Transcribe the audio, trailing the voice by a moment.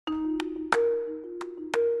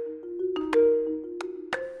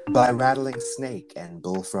By rattling snake and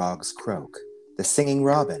bullfrogs croak, the singing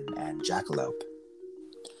robin and jackalope.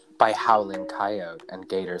 By howling coyote and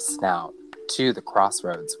gator snout, to the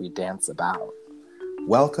crossroads we dance about.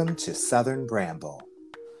 Welcome to Southern Bramble,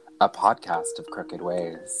 a podcast of crooked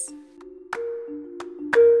ways.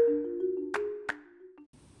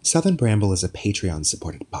 Southern Bramble is a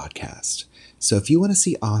Patreon-supported podcast, so if you want to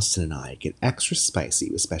see Austin and I get extra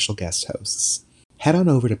spicy with special guest hosts, head on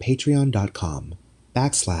over to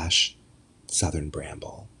patreon.com/Southern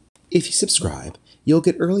Bramble. If you subscribe, you'll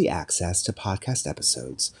get early access to podcast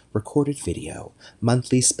episodes, recorded video,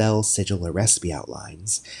 monthly spell, sigil, or recipe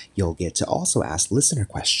outlines. You'll get to also ask listener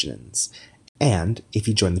questions, and if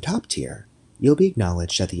you join the top tier, you'll be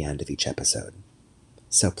acknowledged at the end of each episode.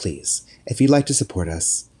 So please, if you'd like to support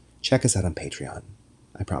us, check us out on Patreon.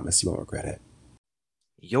 I promise you won't regret it.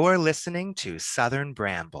 You're listening to Southern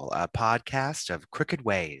Bramble, a podcast of crooked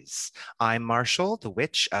ways. I'm Marshall, the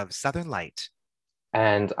Witch of Southern Light.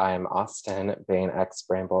 And I'm Austin, Bane X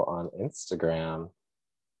Bramble on Instagram.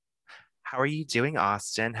 How are you doing,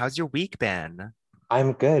 Austin? How's your week been?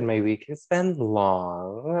 I'm good. My week has been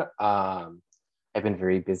long. I've been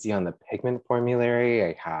very busy on the pigment formulary.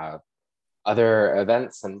 I have other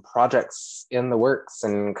events and projects in the works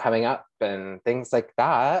and coming up and things like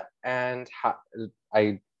that. And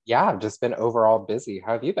I've just been overall busy.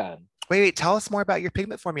 How have you been? Wait, tell us more about your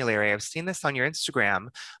pigment formulary. I've seen this on your Instagram,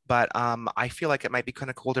 but I feel like it might be kind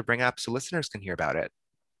of cool to bring up so listeners can hear about it.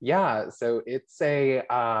 Yeah, so it's going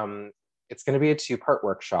to be a 2-part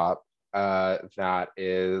workshop that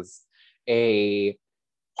is a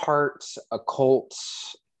part occult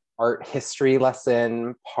art history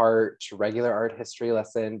lesson, part regular art history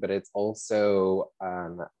lesson, but it's also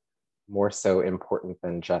more so important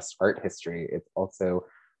than just art history. It's also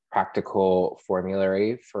practical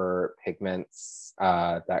formulary for pigments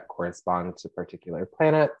that correspond to particular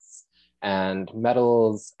planets and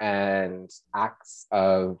metals and acts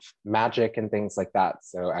of magic and things like that.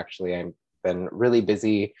 So actually I've been really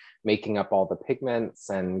busy making up all the pigments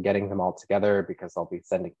and getting them all together because I'll be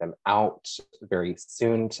sending them out very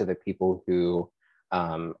soon to the people who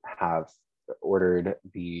have ordered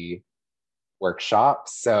the workshop.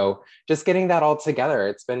 So just getting that all together,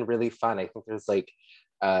 it's been really fun. I think there's like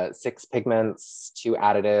 6 pigments, 2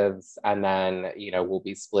 additives, and then we'll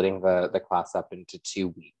be splitting the class up into 2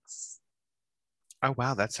 weeks. Oh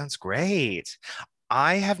wow, that sounds great.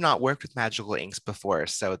 I have not worked with magical inks before,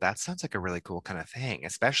 so that sounds like a really cool kind of thing,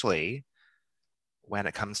 especially when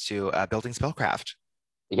it comes to building spellcraft.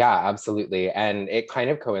 Yeah, absolutely. And it kind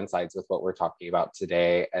of coincides with what we're talking about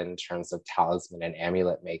today in terms of talisman and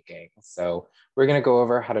amulet making. So we're going to go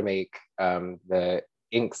over how to make the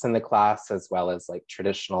inks in the class, as well as like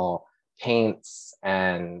traditional paints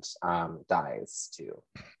and dyes too.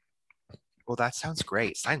 Well, that sounds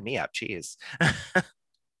great. Sign me up. Jeez.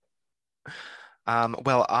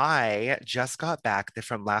 Well, I just got back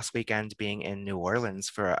from last weekend being in New Orleans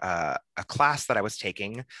for a class that I was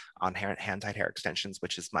taking on hand-dyed hair extensions,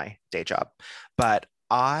 which is my day job. But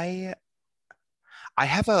I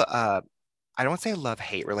have I don't say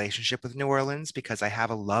love-hate relationship with New Orleans because I have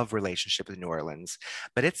a love relationship with New Orleans,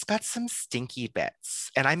 but it's got some stinky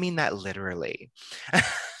bits, and I mean that literally.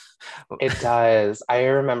 It does. I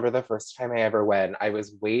remember the first time I ever went, I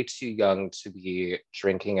was way too young to be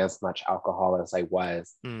drinking as much alcohol as I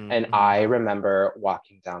was. Mm-hmm. And I remember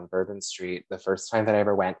walking down Bourbon Street the first time that I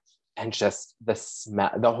ever went, and just the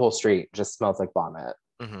smell, the whole street just smells like vomit.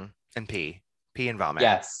 Mm-hmm. And pee and vomit.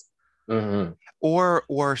 Yes. Mm-hmm.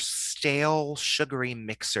 Or stale sugary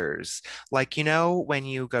mixers. Like, when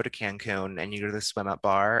you go to Cancun and you go to the swim up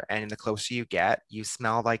bar, and the closer you get, you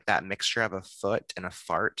smell like that mixture of a foot and a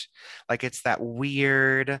fart. Like it's that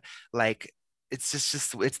weird, like it's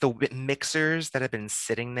it's the mixers that have been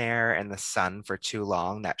sitting there in the sun for too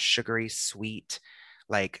long, that sugary sweet,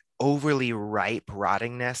 like overly ripe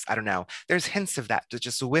rottingness. I don't know. There's hints of that to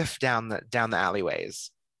just whiff down the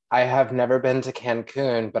alleyways. I have never been to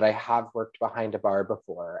Cancun, but I have worked behind a bar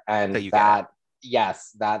before. And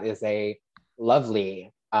yes, that is a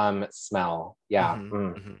lovely smell. Yeah. Mm-hmm,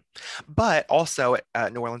 mm-hmm. But also,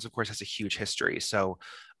 New Orleans, of course, has a huge history. So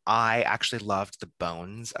I actually loved the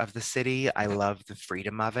bones of the city. I love the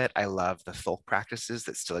freedom of it. I love the folk practices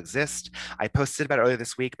that still exist. I posted about it earlier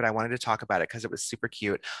this week, but I wanted to talk about it because it was super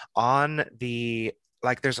cute.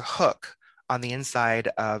 There's a hook on the inside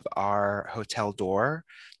of our hotel door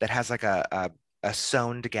that has like a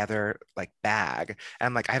sewn together like bag. And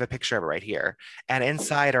I'm like, I have a picture of it right here. And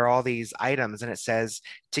inside are all these items, and it says,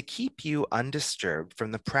 to keep you undisturbed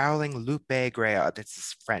from the prowling loup greo. This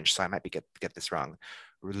is French, so I might get this wrong.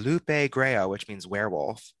 Loup greo, which means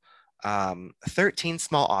werewolf. 13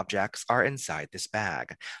 small objects are inside this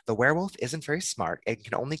bag. The werewolf isn't very smart and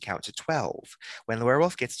can only count to 12. When the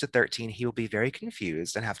werewolf gets to 13, he will be very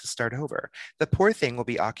confused and have to start over. The poor thing will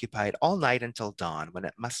be occupied all night until dawn when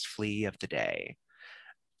it must flee of the day.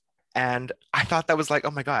 And I thought that was like,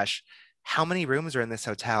 oh my gosh, how many rooms are in this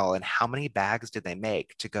hotel and how many bags did they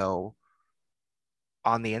make to go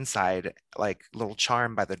on the inside, like little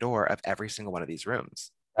charm by the door of every single one of these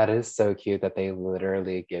rooms? That is so cute that they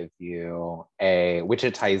literally give you a, which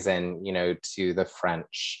it ties in, to the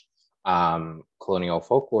French colonial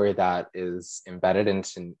folklore that is embedded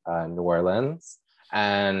into New Orleans.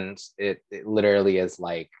 And it literally is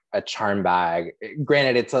like a charm bag.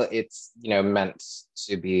 Granted, it's meant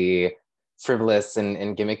to be frivolous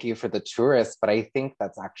and gimmicky for the tourists, but I think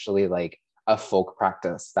that's actually like a folk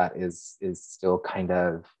practice that is still kind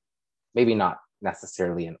of maybe not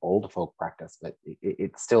necessarily an old folk practice, but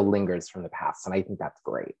it still lingers from the past. And I think that's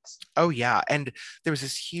great. Oh yeah, and there was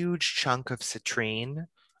this huge chunk of citrine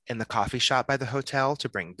in the coffee shop by the hotel to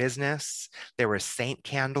bring business. There were saint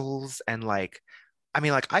candles and like I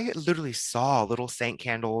mean like I literally saw little saint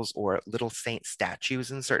candles or little saint statues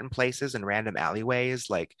in certain places in random alleyways.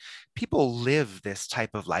 Like people live this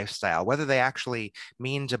type of lifestyle, whether they actually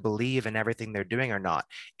mean to believe in everything they're doing or not.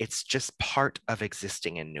 It's just part of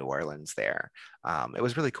existing in New Orleans there. It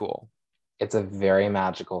was really cool. It's a very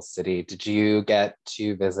magical city. Did you get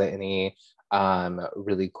to visit any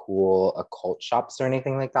really cool occult shops or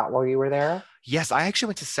anything like that while you were there? Yes, I actually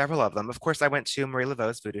went to several of them. Of course, I went to Marie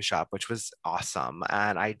Laveau's Voodoo Shop, which was awesome.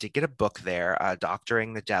 And I did get a book there,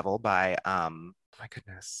 Doctoring the Devil by, my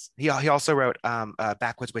goodness. He also wrote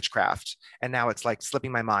Backwoods Witchcraft. And now it's like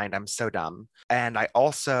slipping my mind. I'm so dumb. And I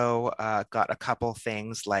also got a couple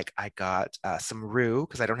things like I got some rue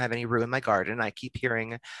because I don't have any rue in my garden. I keep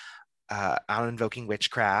hearing on Invoking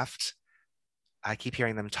Witchcraft. I keep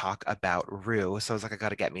hearing them talk about rue, so I was like, I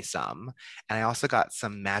gotta get me some. And I also got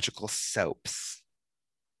some magical soaps.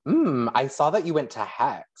 I saw that you went to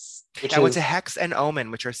Hex, which I went to is, Hex and Omen,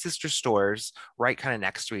 which are sister stores right kind of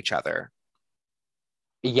next to each other.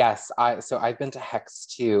 yes, so I've been to Hex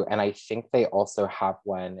too, and I think they also have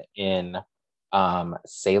one in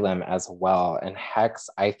Salem as well. And Hex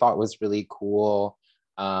I thought was really cool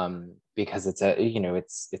because it's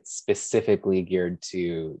specifically geared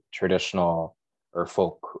to traditional or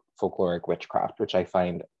folkloric witchcraft, which I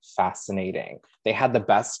find fascinating. They had the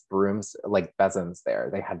best brooms, like besoms there.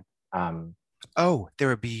 They had Oh, they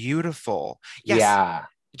were beautiful. Yes, yeah.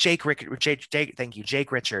 Thank you.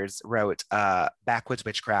 Jake Richards wrote Backwoods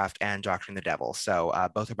Witchcraft and Doctoring the Devil. So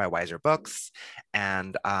both are by Wiser Books,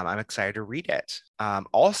 and I'm excited to read it.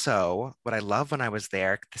 Also, what I love when I was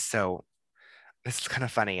there, so this is kind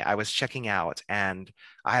of funny. I was checking out and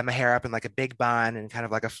I had my hair up in like a big bun and kind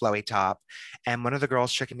of like a flowy top. And one of the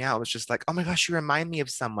girls checking me out was just like, oh my gosh, you remind me of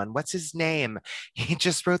someone. What's his name? He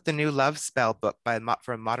just wrote the new Love Spell book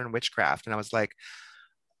from Modern Witchcraft. And I was like,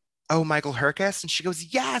 oh, Michael Hercus? And she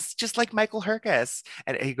goes, yes, just like Michael Hercus.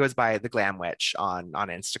 And he goes by the Glam Witch on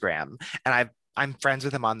Instagram. And I'm friends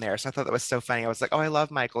with him on there. So I thought that was so funny. I was like, oh, I love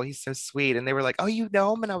Michael. He's so sweet. And they were like, oh, you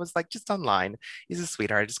know him? And I was like, just online. He's a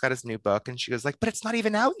sweetheart. I just got his new book. And she was like, but it's not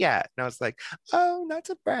even out yet. And I was like, oh, not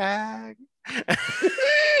to brag.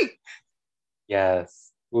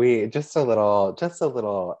 Yes, we just a little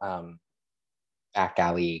back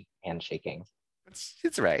alley handshaking.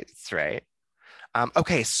 It's right. It's right.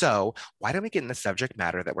 Okay, so why don't we get in the subject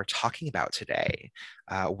matter that we're talking about today?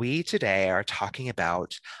 We today are talking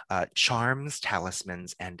about charms,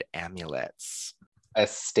 talismans, and amulets. A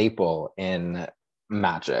staple in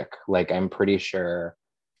magic. Like I'm pretty sure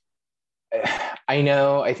I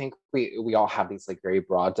know, I think we all have these like very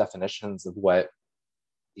broad definitions of what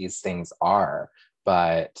these things are,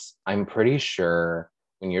 but I'm pretty sure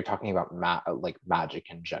when you're talking about like magic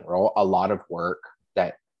in general, a lot of work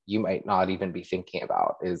that you might not even be thinking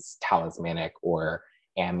about is talismanic or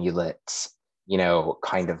amulet,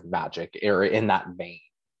 kind of magic or in that vein.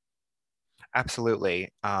 Absolutely.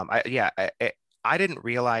 I didn't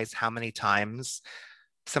realize how many times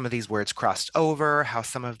some of these words crossed over, how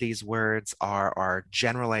some of these words are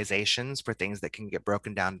generalizations for things that can get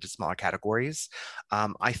broken down into smaller categories.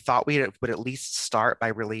 I thought we would at least start by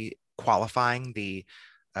really qualifying the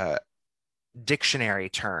uh, dictionary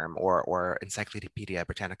term or Encyclopedia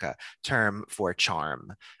Britannica term for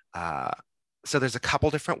charm. Uh, so there's a couple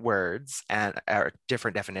different words and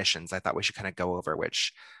different definitions I thought we should kind of go over,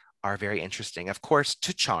 which are very interesting. Of course,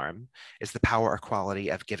 to charm is the power or quality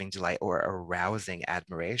of giving delight or arousing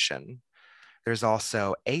admiration. There's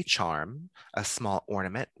also a charm, a small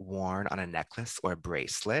ornament worn on a necklace or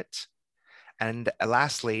bracelet. And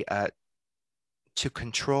lastly, to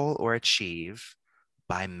control or achieve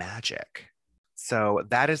by magic. So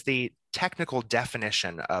that is the technical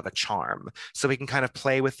definition of a charm. So we can kind of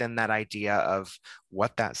play within that idea of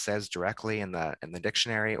what that says directly in the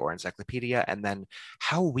dictionary or encyclopedia, and then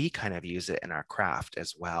how we kind of use it in our craft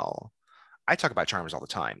as well. I talk about charms all the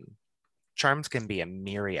time. Charms can be a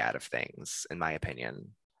myriad of things, in my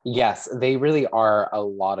opinion. Yes, they really are a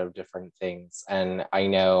lot of different things. And I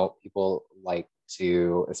know people like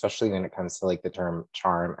to, especially when it comes to like the term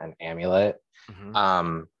charm and amulet, Mhm.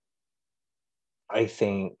 um, I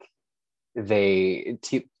think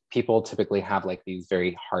people typically have like these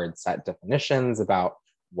very hard set definitions about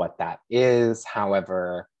what that is.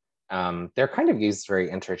 However, they're kind of used very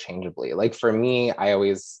interchangeably. Like for me, I've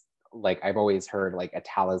always heard like a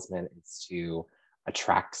talisman is to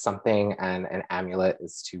attract something and an amulet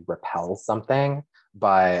is to repel something.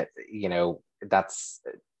 But that's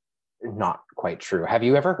not quite true. Have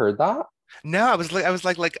you ever heard that? No, I was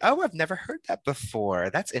like, oh, I've never heard that before.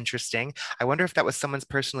 That's interesting. I wonder if that was someone's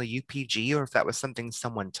personal UPG or if that was something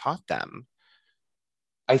someone taught them.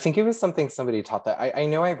 I think it was something somebody taught that. I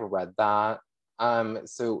know I've read that.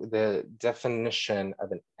 So the definition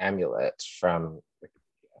of an amulet from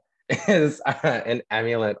Wikipedia is an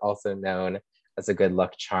amulet, also known as a good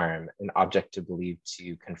luck charm, an object to believe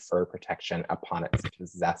to confer protection upon its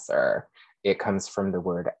possessor. It comes from the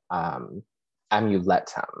word amuletum,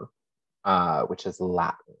 which is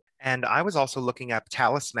Latin. And I was also looking up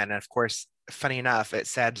talisman, and of course, funny enough, it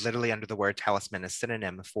said literally under the word talisman, a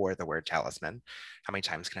synonym for the word talisman. How many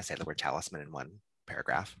times can I say the word talisman in one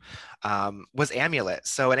paragraph? Was amulet.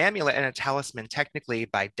 So an amulet and a talisman, technically,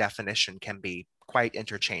 by definition, can be quite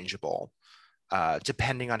interchangeable,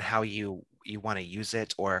 depending on how you want to use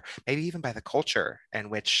it, or maybe even by the culture in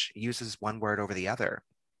which uses one word over the other.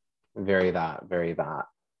 Very that, very that.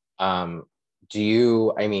 Um,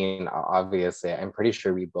 I mean, obviously, I'm pretty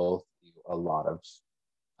sure we both do a lot of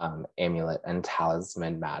amulet and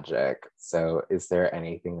talisman magic. So, is there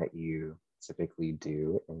anything that you typically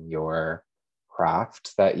do in your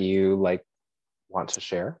craft that you like want to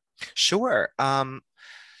share? Sure.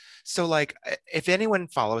 So, like, if anyone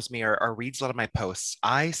follows me or reads a lot of my posts,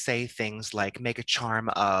 I say things like make a charm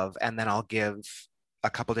of, and then I'll give a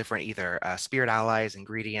couple different either spirit allies,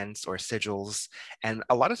 ingredients, or sigils. And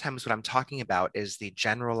a lot of times, what I'm talking about is the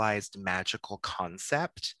generalized magical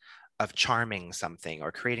concept of charming something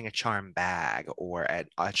or creating a charm bag or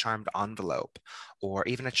a charmed envelope or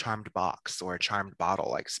even a charmed box or a charmed bottle.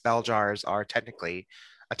 Like, spell jars are technically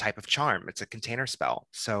a type of charm, it's a container spell.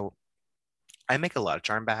 So, I make a lot of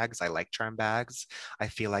charm bags. I like charm bags. I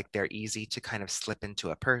feel like they're easy to kind of slip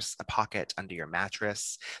into a purse, a pocket, under your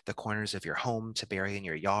mattress, the corners of your home to bury in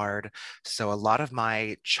your yard. So a lot of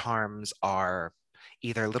my charms are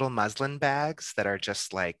either little muslin bags that are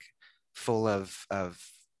just like full of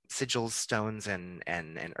sigils, stones,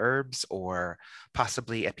 and herbs, or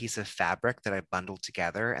possibly a piece of fabric that I bundled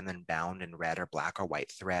together and then bound in red or black or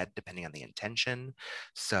white thread, depending on the intention.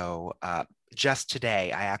 So just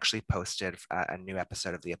today, I actually posted a new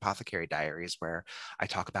episode of the Apothecary Diaries where I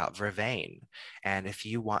talk about vervain. And if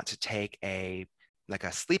you want to take like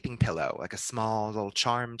a sleeping pillow, like a small little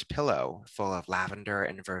charmed pillow full of lavender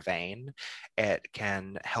and vervain, it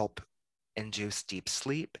can help induce deep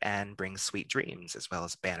sleep and bring sweet dreams as well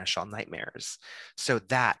as banish all nightmares. So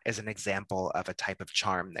that is an example of a type of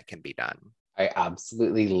charm that can be done. I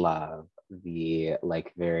absolutely love the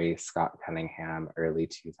like very Scott Cunningham early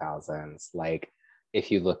 2000s. Like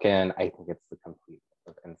if you look in, I think it's the complete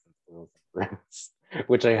book of Incense Oils and Roots,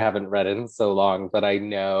 which I haven't read in so long, but I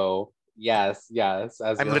know, yes, yes,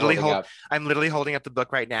 as I'm you're literally holding hold up. I'm literally holding up the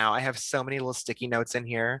book right now. I have so many little sticky notes in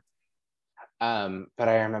here. But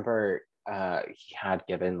I remember he had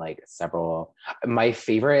given like several. My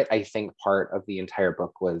favorite, I think, part of the entire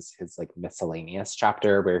book was his like miscellaneous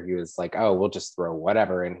chapter where he was like, "Oh, we'll just throw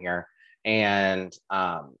whatever in here," and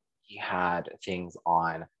he had things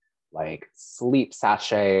on like sleep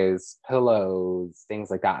sachets, pillows, things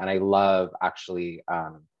like that. And I love actually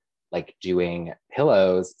like doing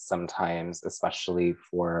pillows sometimes, especially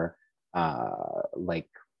for like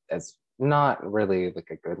as not really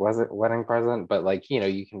like a good was it wedding present, but like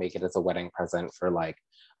you can make it as a wedding present for like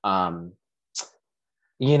um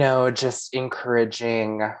just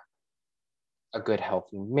encouraging a good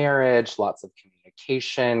healthy marriage, lots of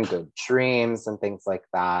communication, good dreams and things like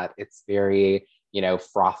that. It's very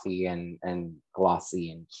frothy and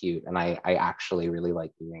glossy and cute, and I actually really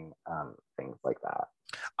like doing things like that.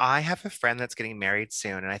 I have a friend that's getting married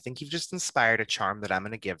soon, and I think you've just inspired a charm that I'm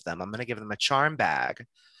going to give them. I'm going to give them a charm bag,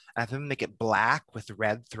 I'm going to make it black with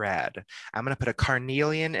red thread. I'm going to put a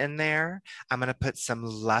carnelian in there. I'm going to put some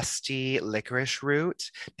lusty licorice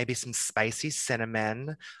root, maybe some spicy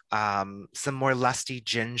cinnamon, some more lusty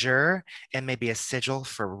ginger, and maybe a sigil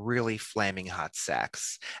for really flaming hot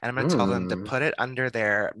sex. And I'm going to tell them to Mm, put it under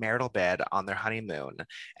their marital bed on their honeymoon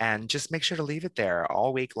and just make sure to leave it there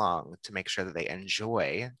all week long to make sure that they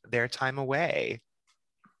enjoy their time away.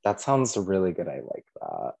 that sounds really good. I like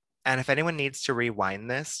that. And if anyone needs to rewind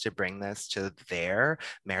this to bring this to their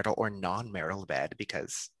marital or non-marital bed,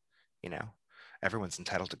 because, you know, everyone's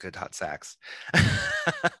entitled to good hot sex.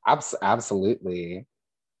 Absolutely.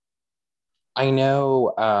 I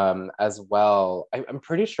know as well, I'm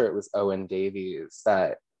pretty sure it was Owen Davies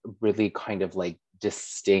that really kind of like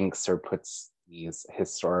distincts or puts these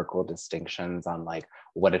historical distinctions on like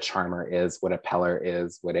what a charmer is, what a peller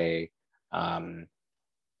is, what a um,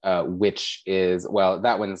 witch is. Well,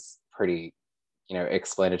 that one's pretty,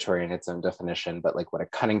 explanatory in its own definition, but like what a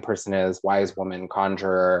cunning person is, wise woman,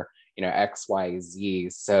 conjurer, X, Y, Z.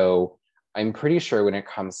 So I'm pretty sure when it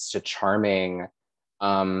comes to charming,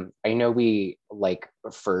 I know we like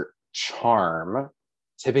for charm,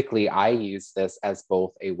 typically I use this as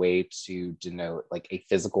both a way to denote like a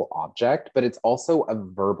physical object, but it's also a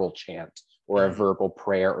verbal chant or a Mm. verbal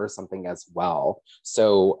prayer or something as well.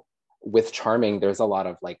 So with charming, there's a lot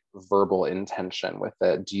of like verbal intention with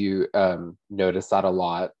it. Do you notice that a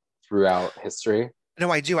lot throughout history? No,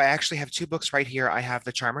 I do. I actually have two books right here. I have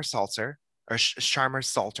the Charmer Seltzer or Charmer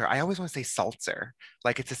Salter. I always want to say seltzer,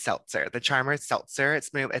 like it's a seltzer. The Charmer Seltzer.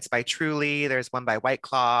 It's by Truly. There's one by White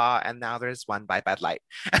Claw, and now there's one by Bud Light.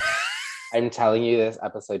 I'm telling you, this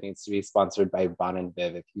episode needs to be sponsored by Bon and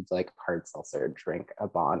Viv. If you'd like hard seltzer, drink a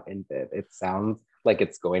Bon and Viv. It sounds like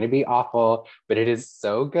it's going to be awful, but it is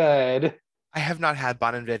so good. I have not had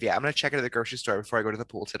Bon and Viv yet. I'm going to check it at the grocery store before I go to the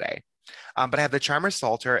pool today. But I have the Charmer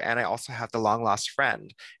Salter and I also have the Long Lost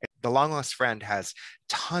Friend. The Long Lost Friend has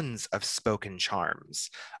tons of spoken charms.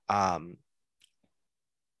 Um,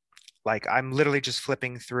 like I'm literally just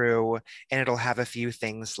flipping through and it'll have a few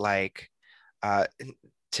things like uh,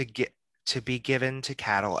 to get to be given to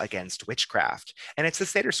cattle against witchcraft. And it's the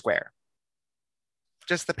Seder Square,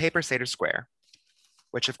 just the paper Seder Square,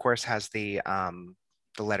 which of course has the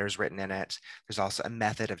letters written in it. There's also a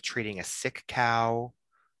method of treating a sick cow.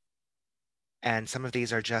 And some of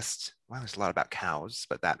these are just, well, there's a lot about cows,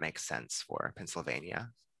 but that makes sense for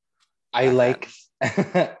Pennsylvania I back like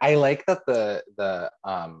then. I like that the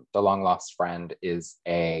long lost friend is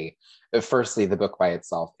a firstly the book by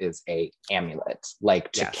itself is a amulet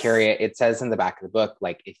like to carry Yes. it. It says in the back of the book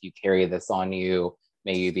like if you carry this on you,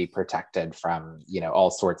 may you be protected from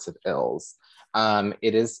all sorts of ills.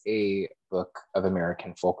 It is a book of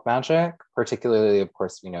American folk magic, particularly of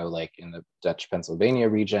course we know like in the Dutch Pennsylvania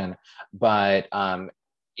region, but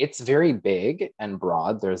it's very big and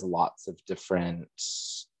broad. There's lots of different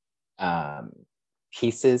um,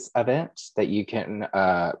 pieces of it that you can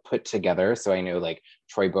put together. So I know like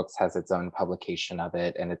Troy Books has its own publication of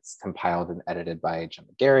it and it's compiled and edited by Jim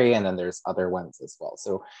McGarry. And then there's other ones as well.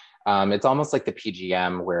 So it's almost like the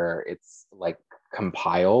PGM where it's like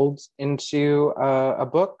compiled into a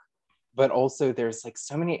book, but also there's like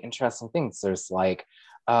so many interesting things. There's like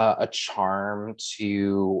a charm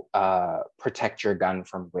to protect your gun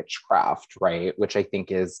from witchcraft, right? Which I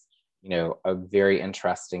think is, a very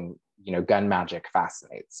interesting, gun magic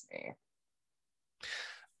fascinates me.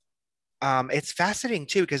 It's fascinating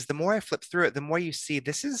too because the more I flip through it, the more you see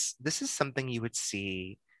this is something you would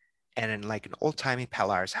see and in like an old-timey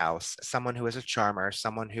Pellar's house, someone who is a charmer,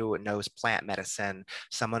 someone who knows plant medicine,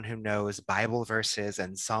 someone who knows Bible verses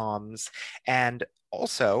and Psalms, and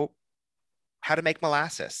also how to make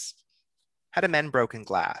molasses, how to mend broken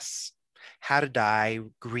glass, how to dye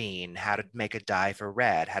green, how to make a dye for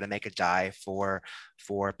red, how to make a dye for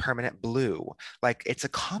permanent blue. Like it's a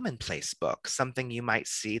commonplace book, something you might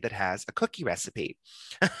see that has a cookie recipe.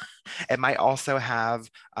 It might also have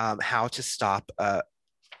how to stop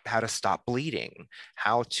bleeding,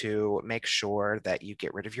 how to make sure that you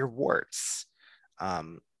get rid of your warts,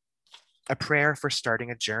 um, a prayer for starting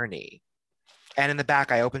a journey. And in the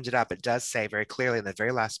back, I opened it up. It does say very clearly in the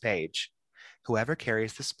very last page, whoever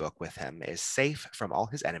carries this book with him is safe from all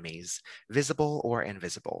his enemies, visible or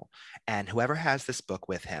invisible. And whoever has this book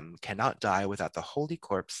with him cannot die without the holy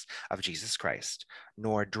corpse of Jesus Christ,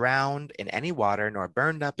 nor drowned in any water, nor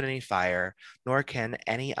burned up in any fire, nor can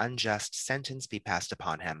any unjust sentence be passed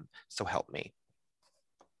upon him. So help me.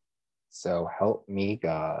 So help me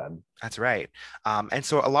God. That's right. And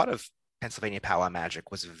so a lot of Pennsylvania powwow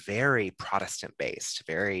magic was very Protestant based,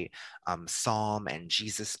 very psalm and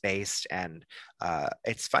Jesus based. And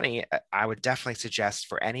it's funny, I would definitely suggest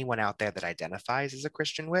for anyone out there that identifies as a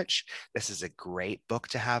Christian witch, this is a great book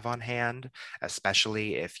to have on hand,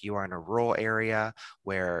 especially if you are in a rural area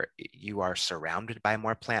where you are surrounded by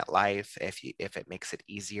more plant life, if it makes it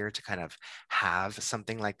easier to kind of have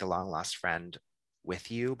something like The Long Lost Friend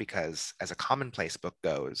with you, because as a commonplace book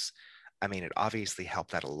goes, I mean, it obviously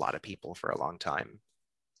helped out a lot of people for a long time.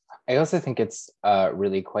 I also think it's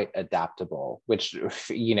really quite adaptable, which,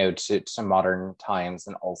 to modern times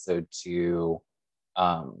and also to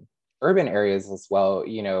um, urban areas as well.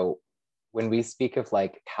 When we speak of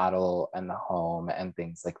like cattle and the home and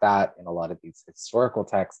things like that in a lot of these historical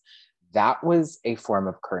texts, that was a form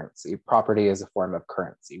of currency. Property is a form of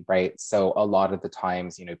currency, right? So a lot of the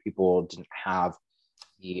times, people didn't have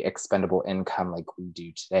the expendable income like we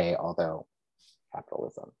do today, although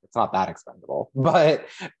capitalism, it's not that expendable, but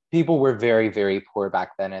people were very, very poor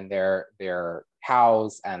back then, and their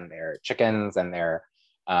cows and their chickens and their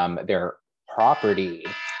property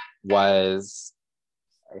was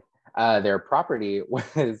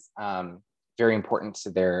very important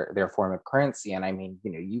to their form of currency. And I mean,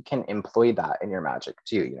 you can employ that in your magic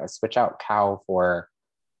too. Switch out cow for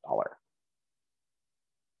dollar.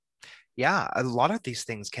 Yeah, a lot of these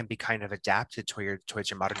things can be kind of adapted towards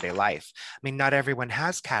your modern day life. I mean, not everyone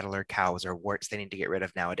has cattle or cows or warts they need to get rid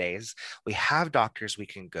of nowadays. We have doctors we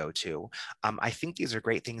can go to. I think these are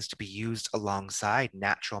great things to be used alongside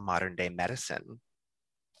natural modern day medicine.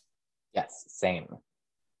 Yes, same.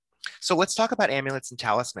 So let's talk about amulets and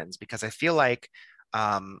talismans, because I feel like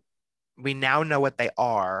um, we now know what they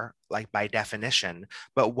are, like by definition,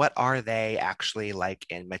 but what are they actually like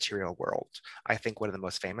in material world? I think one of the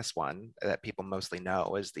most famous one that people mostly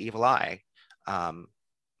know is the evil eye. Um,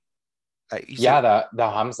 you said Yeah, the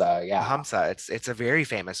Hamza, the yeah. Hamsa. It's a very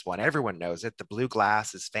famous one. Everyone knows it. The blue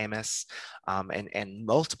glass is famous, and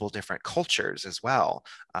multiple different cultures as well.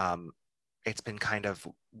 It's been kind of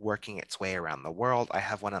working its way around the world. I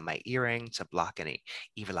have one on my earring to block any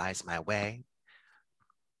evil eyes my way.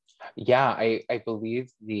 Yeah, I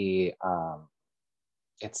believe it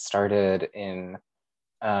started in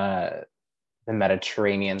uh the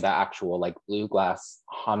Mediterranean, the actual like blue glass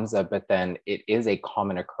Hamza, but then it is a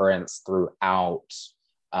common occurrence throughout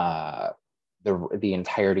uh the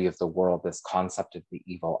entirety of the world, this concept of the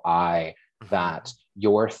evil eye, that Mhm.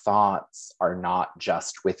 your thoughts are not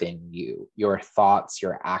just within you. Your thoughts,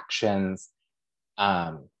 your actions,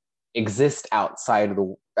 um, exist outside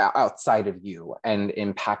of you and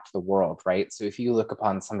impact the world, right? So if you look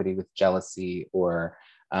upon somebody with jealousy or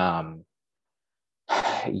um,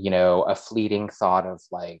 a fleeting thought of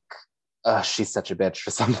like, she's such a bitch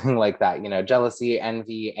or something like that, jealousy,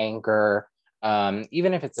 envy, anger,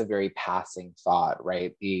 even if it's a very passing thought,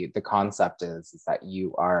 right? The concept is that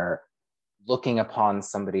you are looking upon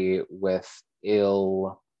somebody with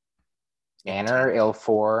ill manner, Intent. ill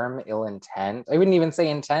form, ill intent. I wouldn't even say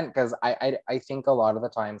intent because I think a lot of the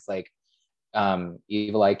times like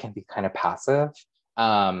evil eye can be kind of passive.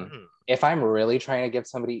 Mhm. If I'm really trying to give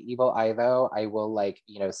somebody evil eye though, I will like,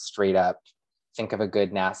 straight up think of a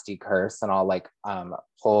good nasty curse and I'll like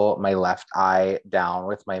pull my left eye down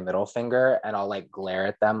with my middle finger and I'll like glare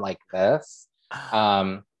at them like this.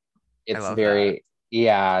 Um I it's love that. very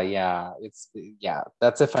yeah, yeah,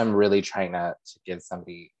 that's if I'm really trying to give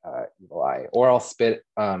somebody evil eye, or I'll spit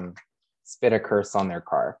a curse on their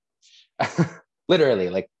car. Literally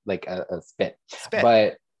like a spit. Spit.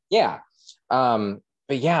 But yeah,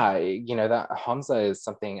 but yeah, that Hamza is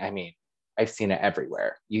something, I mean, I've seen it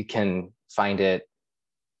everywhere. You can find it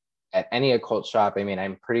at any occult shop. I mean,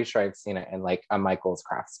 I'm pretty sure I've seen it in like a Michael's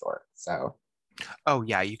craft store. So Oh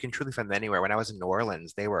yeah, you can truly find them anywhere. When I was in New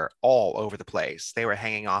Orleans, they were all over the place. They were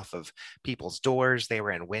hanging off of people's doors. They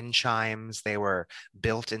were in wind chimes. They were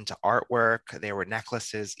built into artwork. They were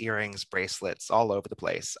necklaces, earrings, bracelets, all over the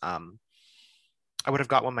place. I would have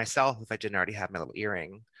got one myself if I didn't already have my little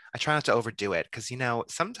earring. I try not to overdo it because,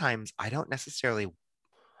 sometimes I don't necessarily.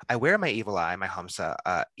 I wear my evil eye, my Hamsa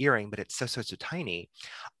earring, but it's so tiny.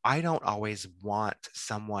 I don't always want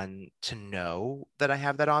someone to know that I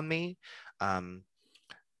have that on me. Um,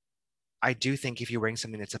 I do think if you're wearing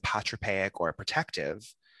something that's a apotropaic or a protective,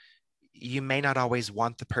 you may not always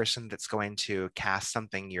want the person that's going to cast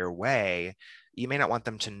something your way. You may not want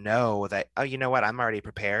them to know that, oh, you know what, I'm already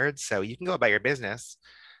prepared. So you can go about your business.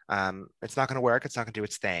 It's not going to work. It's not going to do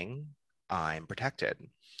its thing. I'm protected.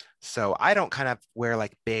 So I don't kind of wear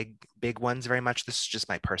like big ones very much. This is just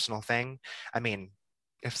my personal thing. I mean,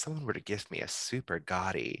 if someone were to gift me a super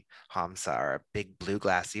gaudy Hamsa or a big blue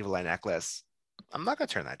glass evil eye necklace, I'm not gonna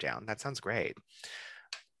turn that down. That sounds great.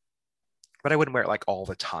 But I wouldn't wear it like all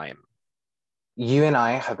the time. You and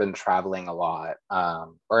I have been traveling a lot,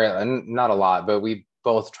 not a lot, but we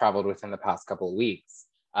both traveled within the past couple of weeks.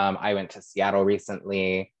 I went to Seattle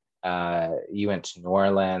recently. You went to New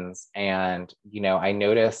Orleans, and I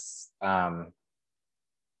noticed, I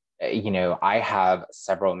have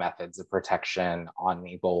several methods of protection on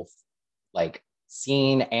me, both like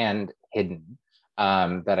seen and hidden,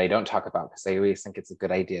 that I don't talk about because I always think it's a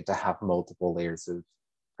good idea to have multiple layers of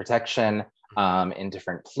protection in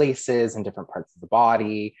different places and different parts of the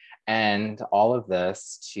body, and all of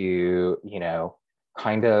this to,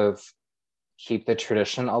 kind of keep the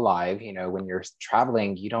tradition alive. When you're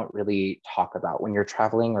traveling, you don't really talk about when you're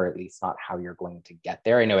traveling, or at least not how you're going to get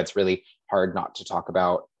there. I know it's really hard not to talk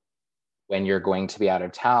about when you're going to be out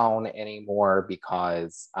of town anymore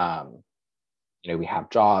because we have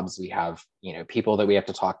jobs, we have people that we have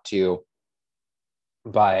to talk to,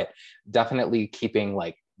 but definitely keeping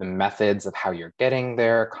like the methods of how you're getting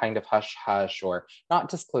there kind of hush hush, or not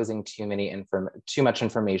disclosing too much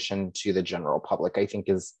information to the general public, I think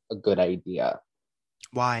is a good idea.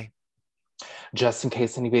 Why? Just in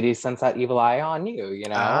case anybody sends that evil eye on you,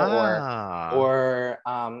 or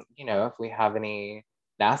Ah, if we have any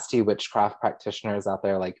nasty witchcraft practitioners out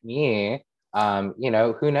there like me,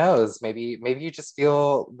 who knows? Maybe you just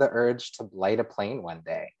feel the urge to blight a plane one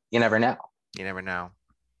day. You never know. you never know.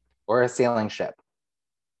 Or a sailing ship.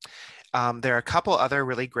 There are a couple other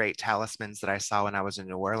really great talismans that I saw when I was in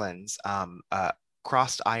New Orleans.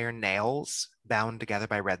 Crossed iron nails bound together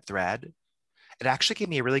by red thread. It actually gave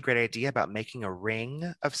me a really great idea about making a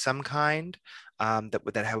ring of some kind,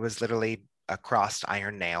 that was literally crossed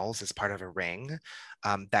iron nails as part of a ring,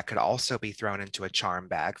 that could also be thrown into a charm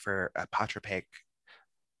bag for a Patrick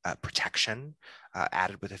protection,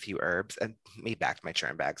 added with a few herbs. And me back to my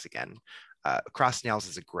charm bags again. Crossed nails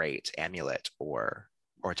is a great amulet or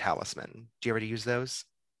talisman. Do you ever use those?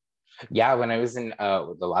 Yeah, when I was in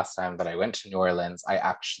the last time that I went to New Orleans, I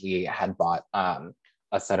actually had bought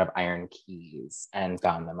a set of iron keys and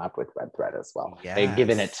bound them up with red thread as well. I had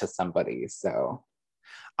given it Yes. to somebody, so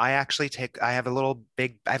I have a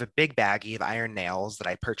big baggie of iron nails that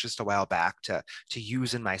I purchased a while back to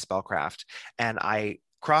use in my spellcraft. And I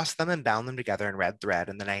cross them and bound them together in red thread,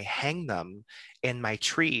 and then I hang them in my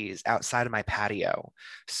trees outside of my patio.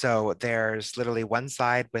 So there's literally one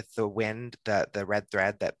side with the wind, the red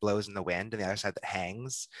thread that blows in the wind, and the other side that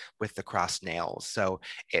hangs with the crossed nails. So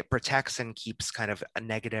it protects and keeps kind of a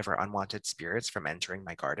negative or unwanted spirits from entering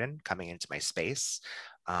my garden, coming into my space.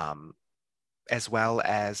 Um, as well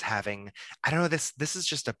as having, I don't know, this is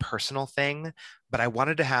just a personal thing, but I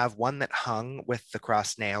wanted to have one that hung with the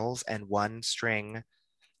crossed nails and one string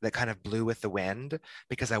that kind of blew with the wind,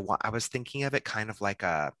 because I was thinking of it kind of like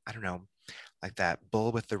I don't know, like that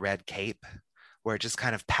bull with the red cape, where it just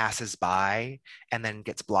kind of passes by and then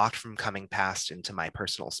gets blocked from coming past into my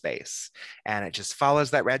personal space, and it just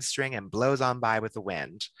follows that red string and blows on by with the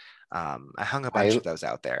wind. I hung a bunch I of those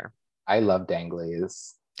out there. I love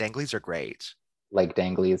danglies, Danglies are great. like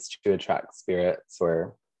danglies to attract spirits,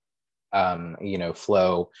 or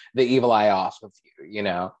flow the evil eye off of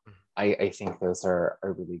you. I think those are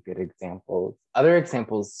really good examples. Other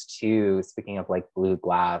examples too, speaking of like blue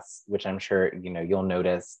glass, which I'm sure you'll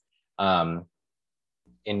notice um,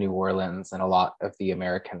 in New Orleans and a lot of the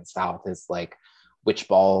American South, is like witch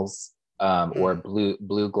balls, or Hmm.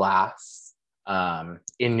 blue glass.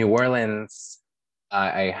 In New Orleans,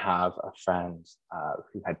 I have a friend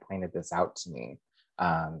who had pointed this out to me.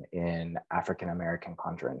 In African American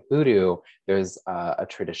conjure and hoodoo, there's a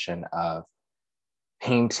tradition of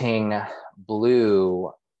painting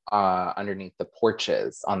blue underneath the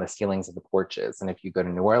porches, on the ceilings of the porches. And if you go to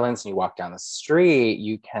New Orleans and you walk down the street,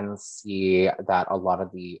 you can see that a lot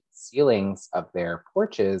of the ceilings of their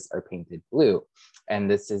porches are painted blue. And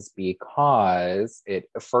this is because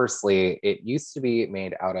it used to be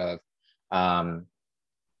made out of um,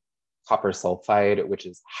 copper sulfide, which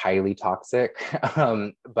is highly toxic.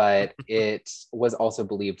 But it was also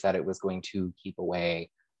believed that it was going to keep away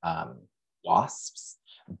wasps.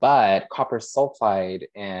 But copper sulfide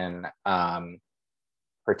in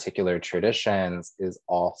particular traditions is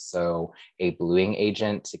also a bluing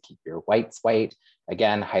agent to keep your whites white.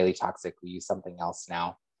 Again, highly toxic. We use something else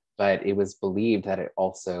now. But it was believed that it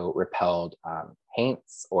also repelled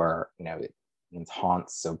haints, or, it means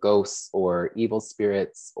haunts, so ghosts or evil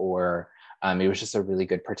spirits, or it was just a really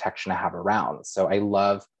good protection to have around. So I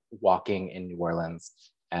love walking in New Orleans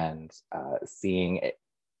and seeing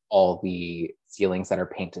all the ceilings that are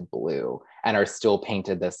painted blue and are still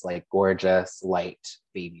painted this like gorgeous light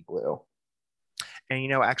baby blue. And you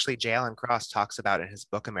know, actually, J. Allen Cross talks about in his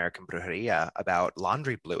book American Brujeria about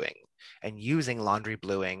laundry bluing and using laundry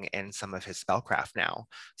bluing in some of his spellcraft now.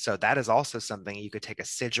 So that is also something you could take a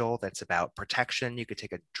sigil that's about protection. You could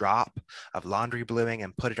take a drop of laundry bluing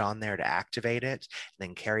and put it on there to activate it, and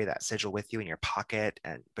then carry that sigil with you in your pocket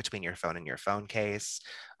and between your phone and your phone case.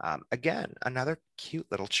 Again, another cute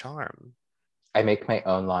little charm. I make my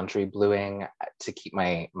own laundry bluing to keep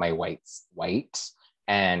my whites white,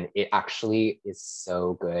 and it actually is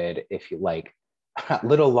so good if you like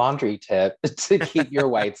little laundry tip to keep your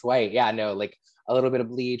whites white. Yeah, no, like a little bit of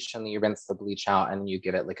bleach and then you rinse the bleach out and you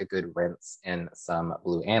give it like a good rinse in some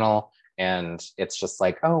blue anil. And it's just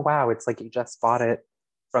like, oh wow, it's like you just bought it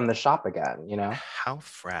from the shop again, you know? How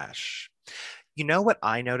fresh. You know what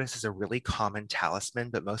I notice is a really common talisman,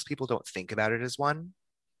 but most people don't think about it as one?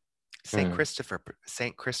 Hmm.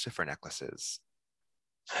 Saint Christopher necklaces.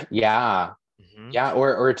 Yeah. Mhm. Yeah,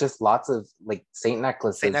 or just lots of like saint Saint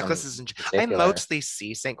necklaces in necklaces, I particular. mostly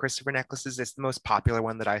see Saint Christopher necklaces. It's the most popular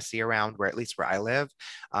one that I see around, where at least where I live.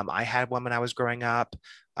 I had one when I was growing up,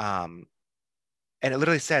 um, and it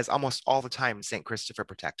literally says almost all the time, Saint Christopher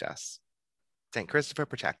protect us. Saint Christopher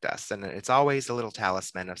protect us, and it's always a little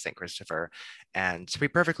talisman of Saint Christopher. And to be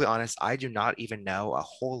perfectly honest, I do not even know a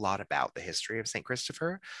whole lot about the history of Saint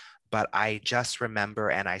Christopher, but I just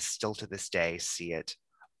remember, and I still to this day see it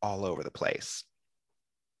all over the place.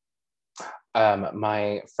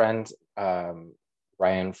 My friend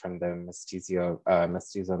Ryan from the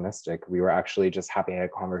Mestizo Mystic, we were actually just having a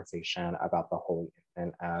conversation about the Holy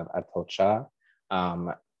Infant of Atocha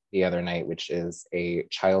um, the other night, which is a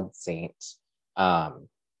child saint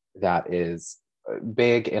that is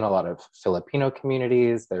big in a lot of Filipino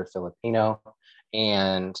communities. They're Filipino,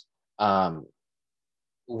 and um,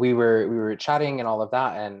 we were chatting and all of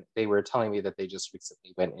that, and they were telling me that they just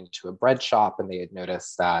recently went into a bread shop and they had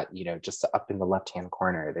noticed that, you know, just up in the left hand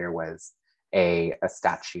corner there was a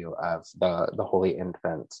statue of the Holy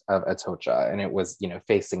Infant of Atocha, and it was, you know,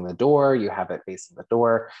 facing the door. You have it facing the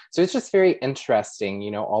door, so it's just very interesting,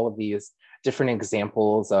 you know, all of these different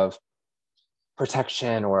examples of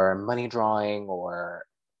protection or money drawing or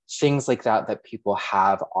things like that that people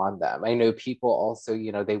have on them. I know people also,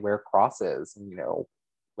 you know, they wear crosses, you know,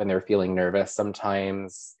 when they're feeling nervous.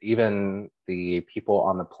 Sometimes even the people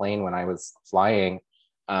on the plane when I was flying,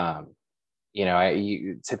 um, you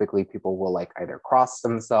know, typically people will like either cross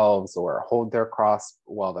themselves or hold their cross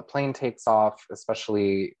while the plane takes off,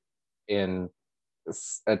 especially in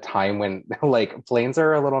a time when like planes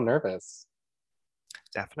are a little nervous.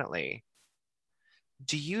 Definitely.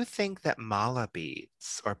 Do you think that mala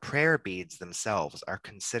beads or prayer beads themselves are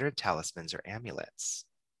considered talismans or amulets?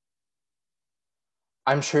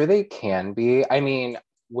 I'm sure they can be. I mean,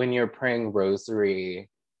 when you're praying rosary,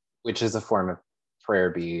 which is a form of prayer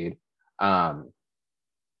bead, um,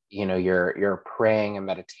 you know, you're praying a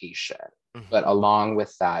meditation, but Mhm. along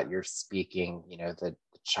with that, you're speaking, you know, the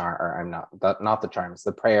charm, or I'm not the charms,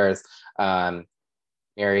 the prayers. Um,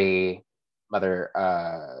 Mary, Mother,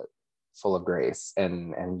 full of grace,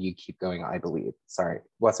 and you keep going. I believe. Sorry,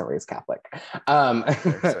 wasn't raised Catholic. I'm Um, not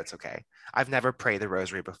either, so it's okay. I've never prayed the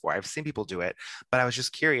rosary before. I've seen people do it, but I was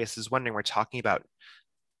just curious, is wondering, we're talking about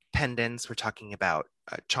pendants, we're talking about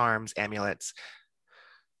charms, amulets,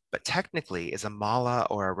 but technically, is a mala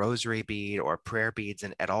or a rosary bead or prayer beads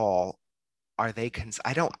and at all, are they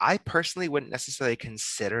I personally wouldn't necessarily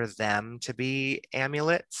consider them to be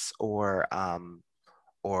amulets or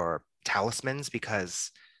talismans,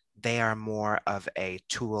 because they are more of a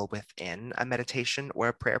tool within a meditation or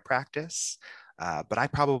a prayer practice. But I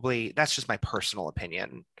probably, that's just my personal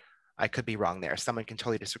opinion. I could be wrong there. Someone can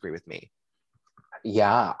totally disagree with me.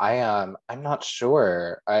 yeah, I'm not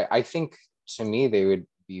sure. I think to me they would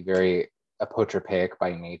be very apotropaic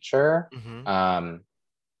by nature. Hmm. Um,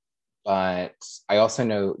 but I also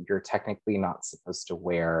know you're technically not supposed to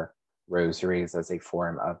wear rosaries as a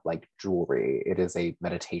form of like jewelry. It is a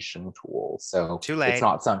meditation tool. So Too it's late.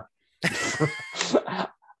 not some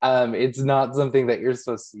it's not something that you're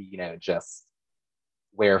supposed to, you know, just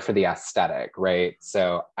wear for the aesthetic, right?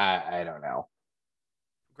 So I don't know.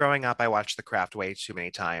 Growing up, I watched The Craft way too many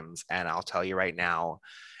times, and I'll tell you right now,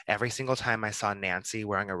 every single time I saw Nancy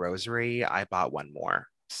wearing a rosary, I bought one more.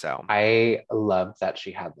 So I loved that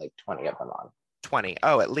she had like 20 of them on. 20.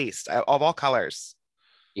 Oh, at least of all colors.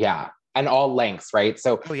 Yeah. And all lengths, right?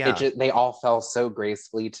 So Oh yeah. they all fell so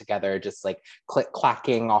gracefully together, just like click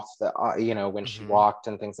clacking off the, you know, when she Hmm. walked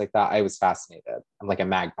and things like that. I was fascinated. I'm like a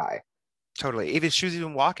magpie, Totally. Even she was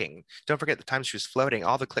even walking. Don't forget the time she was floating,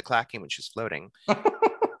 all the click clacking when she was floating.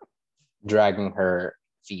 dragging her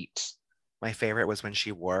feet. My favorite was when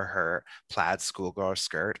she wore her plaid schoolgirl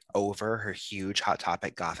skirt over her huge Hot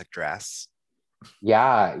Topic gothic dress.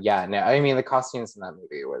 Yeah, yeah. No, I mean the costumes in that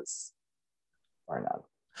movie was bar none.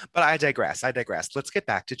 But I digress. I digress. Let's get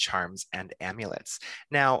back to charms and amulets.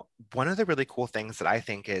 Now, one of the really cool things that I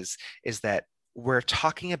think is that we're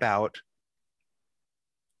talking about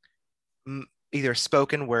either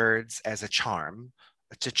spoken words as a charm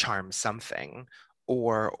to charm something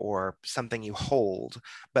or something you hold,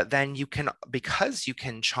 but then you can, because you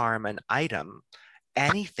can charm an item,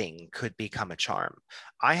 anything could become a charm.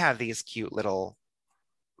 I have these cute little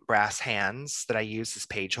brass hands that I use as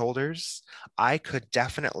page holders. I could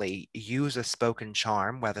definitely use a spoken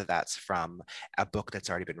charm, whether that's from a book that's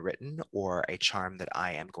already been written or a charm that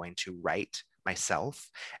I am going to write myself.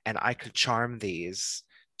 And I could charm these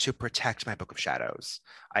to protect my Book of Shadows.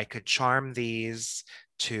 I could charm these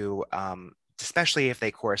to, especially if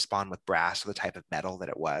they correspond with brass or the type of metal that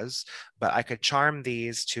it was, but I could charm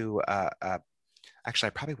these to, actually,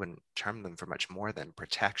 I probably wouldn't charm them for much more than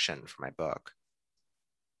protection for my book.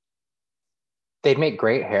 They'd make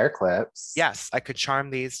great hair clips. Yes, I could charm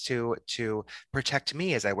these to protect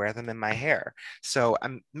me as I wear them in my hair. So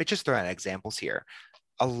I'm just throwing examples here.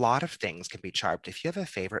 A lot of things can be charmed. If you have a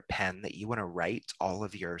favorite pen that you want to write all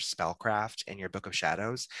of your spellcraft in your Book of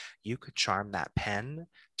Shadows, you could charm that pen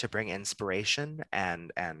to bring inspiration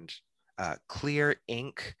and clear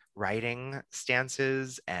ink writing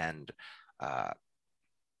stances and uh,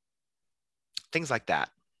 things like that.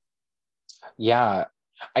 Yeah,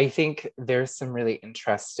 I think there's some really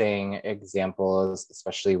interesting examples,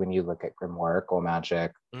 especially when you look at grimoire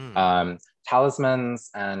magic. Mm. Talismans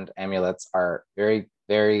and amulets are very,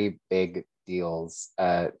 very big deals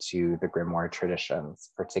to the grimoire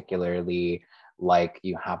traditions, particularly like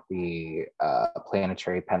you have the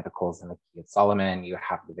planetary pentacles in the Key of Solomon, you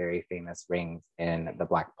have the very famous rings in the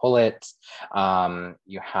Black Pullet,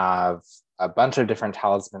 you have a bunch of different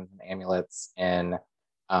talismans and amulets in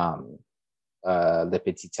Le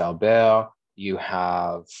Petit Albert. You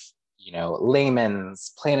have, you know,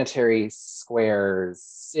 layman's, planetary squares,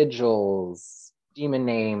 sigils, demon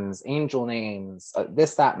names, angel names,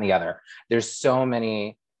 this, that, and the other. There's so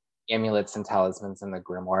many amulets and talismans in the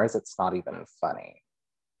grimoires, it's not even funny.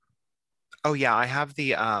 Oh yeah, I have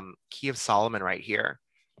the Key of Solomon right here.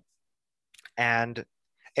 And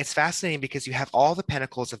it's fascinating because you have all the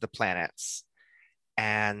pentacles of the planets,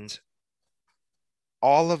 and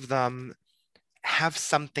all of them have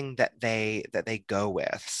something that they go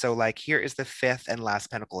with. So like here is the fifth and last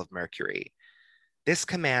pentacle of Mercury. This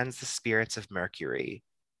commands the spirits of Mercury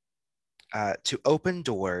to open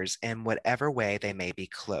doors in whatever way they may be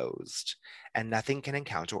closed, and nothing can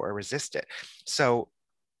encounter or resist it. So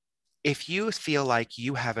if you feel like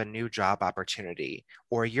you have a new job opportunity,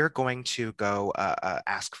 or you're going to go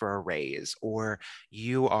ask for a raise, or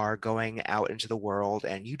you are going out into the world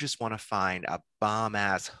and you just want to find a bomb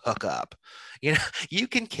ass hookup, you know, you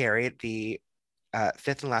can carry the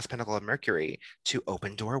fifth and last pentacle of Mercury to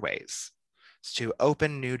open doorways, to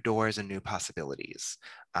open new doors and new possibilities.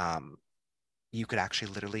 Um, you could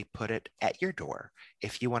actually literally put it at your door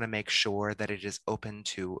if you want to make sure that it is open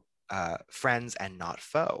to friends and not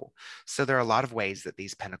foe. So there are a lot of ways that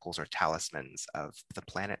these pentacles or talismans of the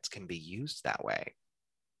planets can be used that way.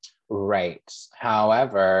 Right.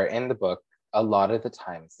 However, in the book, a lot of the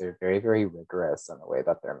times they're very, very rigorous in the way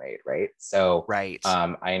that they're made, right? So Right.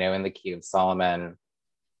 I know in the Key of Solomon,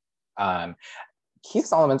 um, Key of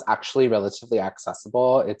Solomon's actually relatively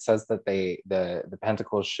accessible. It says that the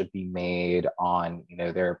pentacles should be made on, you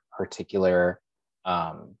know, their particular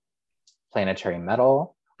um, planetary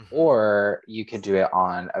metal, Mm-hmm. or you could do it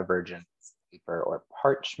on a virgin paper or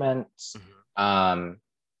parchment. Mm-hmm.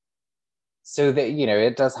 So that, you know,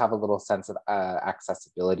 it does have a little sense of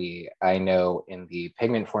accessibility. I know in the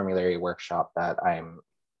pigment formulary workshop that I'm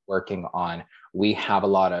working on, we have a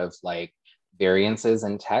lot of like variances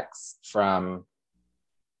in text from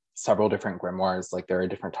several different grimoires. Like there are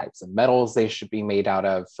different types of metals they should be made out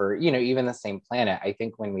of for, you know, even the same planet. I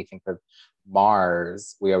think when we think of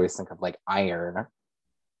Mars, we always think of like iron,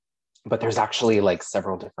 but there's actually like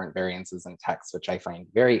several different variances in text, which I find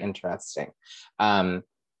very interesting.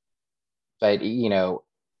 But you know,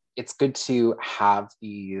 it's good to have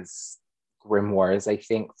these grimoires, I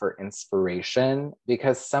think, for inspiration,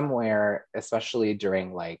 because somewhere, especially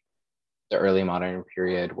during like the early modern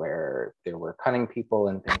period where there were cunning people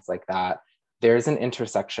and things like that, there's an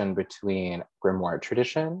intersection between grimoire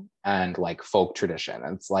tradition and like folk tradition.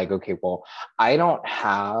 And it's like, okay, well, I don't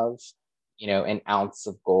have, you know, an ounce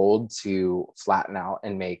of gold to flatten out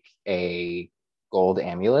and make a gold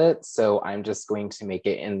amulet, so I'm just going to make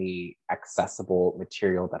it in the accessible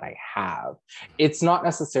material that I have. It's not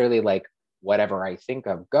necessarily like whatever I think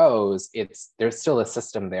of goes. There's still a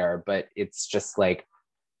system there, but it's just like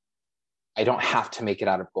I don't have to make it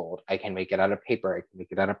out of gold. I can make it out of paper. I can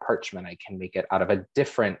make it out of parchment. I can make it out of a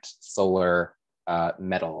different solar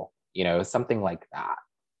metal, something like that.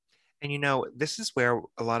 And this is where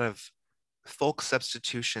a lot of folk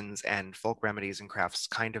substitutions and folk remedies and crafts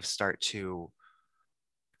kind of start to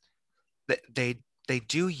they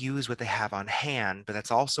do use what they have on hand, but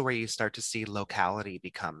that's also where you start to see locality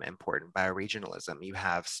become important. Bioregionalism, you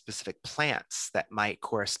have specific plants that might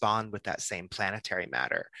correspond with that same planetary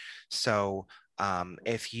matter. So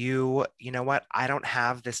if you know what, I don't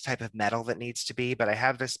have this type of metal that needs to be, but I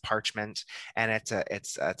have this parchment, and it's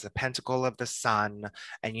a pentacle of the sun,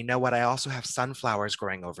 and you know what, I also have sunflowers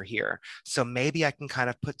growing over here. So maybe I can kind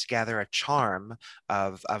of put together a charm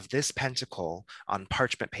of this pentacle on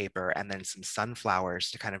parchment paper, and then some sunflowers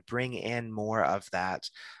to kind of bring in more of that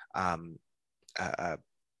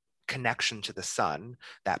connection to the sun,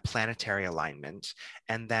 that planetary alignment,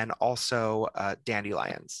 and then also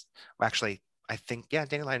dandelions. Well, actually, I think, yeah,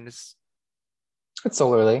 dandelion is, it's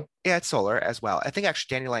solarly. Yeah, it's solar as well. I think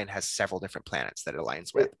actually dandelion has several different planets that it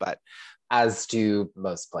aligns with, but as do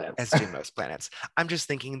most plants. As do most planets. I'm just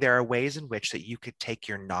thinking there are ways in which that you could take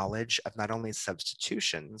your knowledge of not only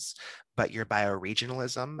substitutions, but your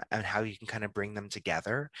bioregionalism and how you can kind of bring them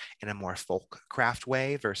together in a more folk craft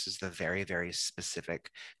way versus the very, very specific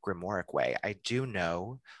grimoire way. I do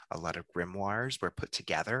know a lot of grimoires were put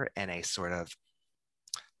together in a sort of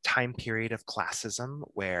time period of classism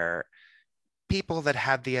where people that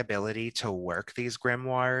had the ability to work these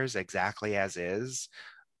grimoires exactly as is,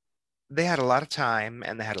 they had a lot of time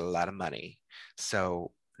and they had a lot of money.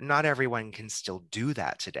 So not everyone can still do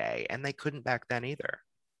that today, and they couldn't back then either.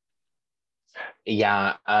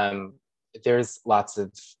 Yeah, there's lots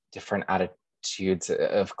of different attitudes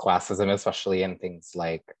of classism, especially in things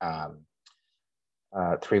like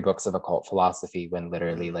Three Books of Occult Philosophy, when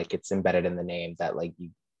literally like it's embedded in the name that like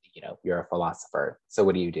you're a philosopher. So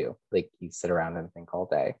what do? Like you sit around and think all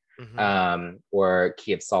day. Or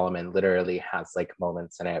Key of Solomon literally has like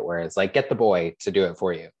moments in it where it's like, get the boy to do it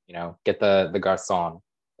for you, get the garçon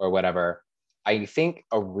or whatever. I think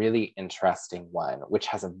a really interesting one, which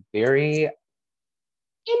has a very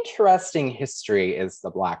interesting history, is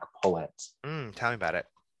the Black Pullet. Tell me about it.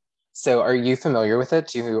 So are you familiar with it?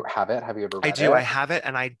 Do you have it? Have you ever read it? I do. I have it,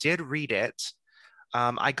 and I did read it.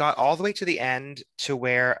 I got all the way to the end to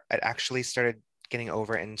where it actually started getting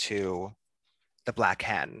over into the Black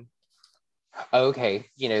Hen. Okay,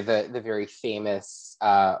 the very famous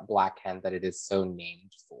Black Hen that it is so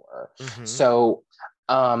named for. So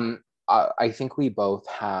I think we both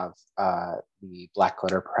have the Black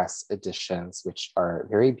Letter Press editions, which are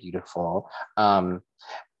very beautiful.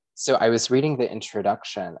 So I was reading the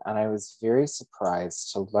introduction, and I was very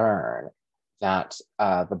surprised to learn that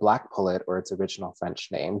the Black Pullet, or its original French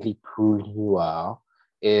name, Le Pouilloux,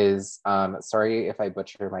 is, sorry if I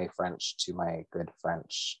butcher my French to my good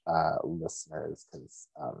French listeners, because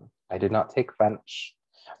I did not take French.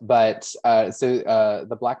 But so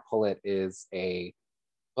the Black Pullet is a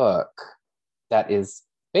book that is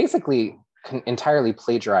basically entirely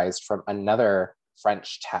plagiarized from another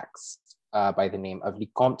French text by the name of Le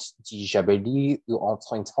Conte du Jabelis ou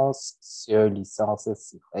Entretens sur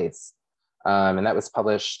licence Sifrace. And that was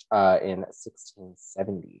published in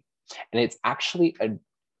 1670. And it's actually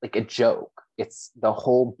a joke. It's the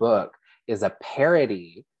whole book is a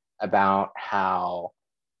parody about how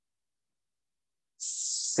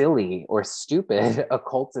silly or stupid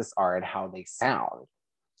occultists are and how they sound.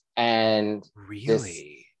 And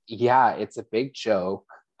really, it's a big joke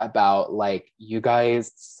about like, you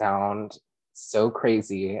guys sound so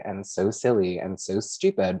crazy and so silly and so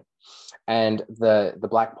stupid. And the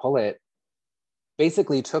Black Pullet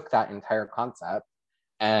basically took that entire concept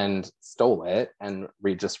and stole it and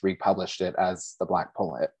just republished it as the Black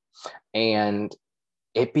Pullet. And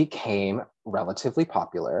it became relatively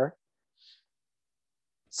popular.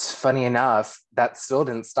 It's funny enough, that still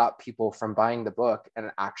didn't stop people from buying the book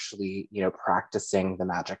and actually, practicing the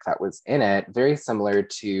magic that was in it. Very similar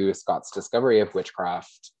to Scott's Discovery of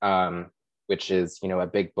Witchcraft, which is, a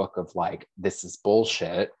big book of like, this is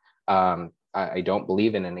bullshit. I don't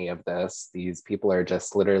believe in any of this. These people are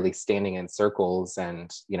just literally standing in circles and,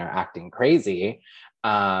 acting crazy.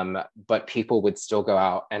 But people would still go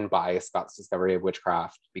out and buy Scott's Discovery of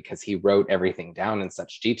Witchcraft because he wrote everything down in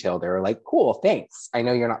such detail. They were like, cool, thanks. I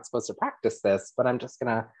know you're not supposed to practice this, but I'm just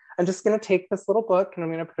gonna take this little book and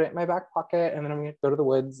I'm gonna put it in my back pocket, and then I'm gonna go to the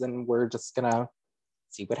woods and we're just gonna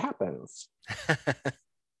see what happens.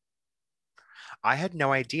 I had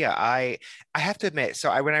no idea. I have to admit, so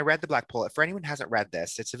when I read The Black Pullet, for anyone who hasn't read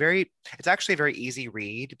this, it's actually a very easy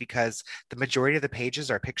read because the majority of the pages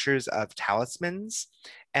are pictures of talismans,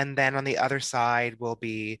 and then on the other side will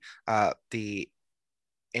be the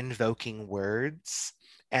invoking words,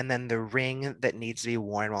 and then the ring that needs to be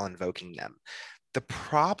worn while invoking them. The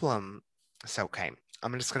problem, so okay,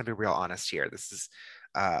 I'm just going to be real honest here. This is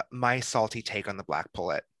my salty take on The Black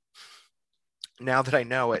Pullet. Now that I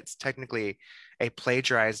know it's technically a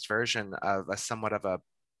plagiarized version of a somewhat of a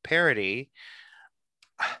parody,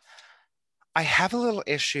 I have a little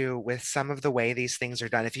issue with some of the way these things are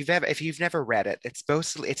done. If you've never read it, it's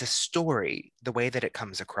a story, the way that it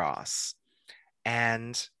comes across.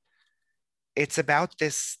 And it's about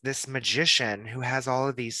this magician who has all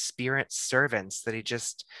of these spirit servants that he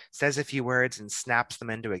just says a few words and snaps them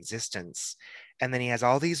into existence. And then he has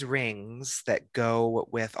all these rings that go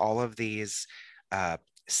with all of these uh,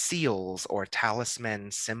 seals or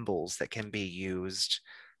talisman symbols that can be used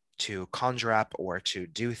to conjure up or to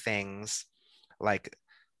do things like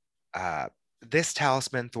uh, this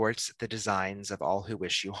talisman thwarts the designs of all who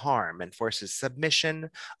wish you harm and forces submission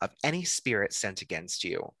of any spirit sent against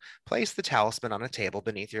you. Place the talisman on a table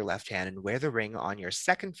beneath your left hand and wear the ring on your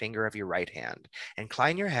second finger of your right hand.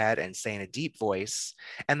 Incline your head and say in a deep voice,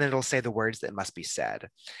 and then it'll say the words that must be said.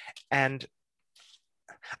 And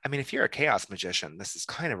I mean, if you're a chaos magician, this is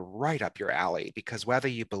kind of right up your alley because whether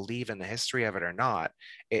you believe in the history of it or not,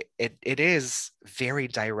 it is very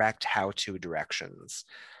direct how-to directions.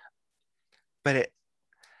 But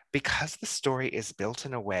because the story is built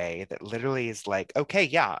in a way that literally is like, okay,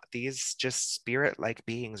 yeah, these just spirit-like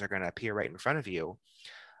beings are going to appear right in front of you.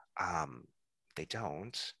 They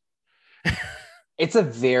don't. It's a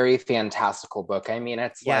very fantastical book. I mean,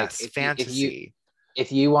 it's like Yes, fantasy.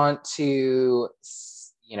 if you want to,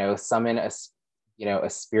 summon a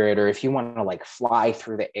spirit, or if you want to like fly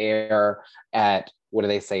through the air at, what do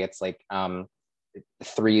they say? It's like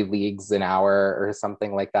 3 leagues an hour or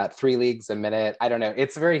something like that, 3 leagues a minute. I don't know.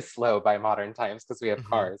 It's very slow by modern times because we have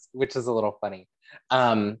cars, which is a little funny.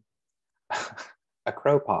 A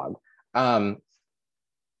crow pog.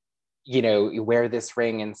 You wear this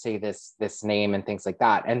ring and say this name and things like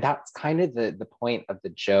that. And that's kind of the point of the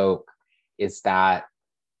joke, is that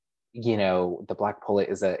the Black Pullet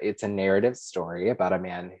it's a narrative story about a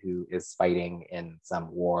man who is fighting in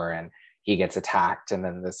some war, and he gets attacked, and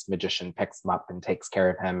then this magician picks him up and takes care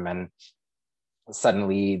of him, and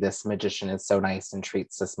suddenly this magician is so nice and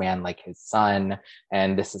treats this man like his son,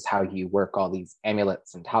 and this is how you work all these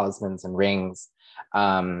amulets and talismans and rings.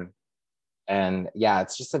 And yeah,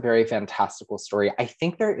 it's just a very fantastical story. I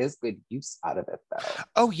think there is good use out of it, though.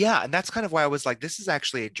 Oh yeah, and that's kind of why I was like, this is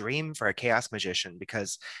actually a dream for a chaos magician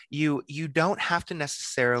because you don't have to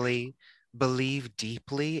necessarily believe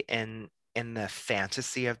deeply in the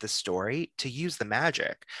fantasy of the story to use the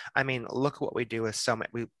magic. I mean, look what we do with so many.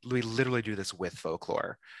 We literally do this with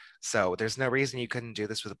folklore. So there's no reason you couldn't do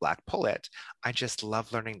this with a Black Pullet. I just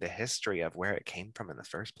love learning the history of where it came from in the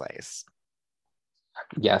first place.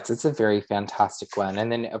 Yes, it's a very fantastic one. And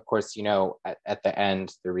then, of course, at the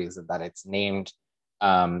end, the reason that it's named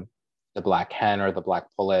the Black Hen or the Black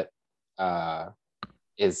Pullet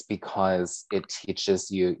is because it teaches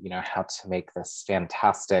you, how to make this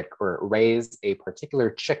fantastic, or raise a particular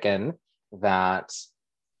chicken that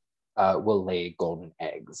will lay golden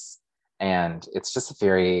eggs. And it's just a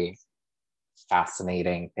very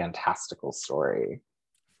fascinating, fantastical story.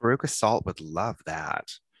 Veruca Salt would love that.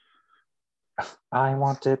 I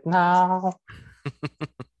want it now.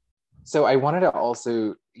 So I wanted to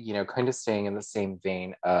also, kind of staying in the same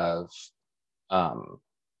vein of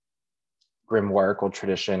grimoire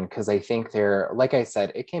tradition, because I think like I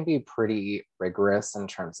said, it can be pretty rigorous in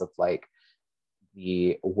terms of like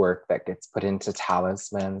the work that gets put into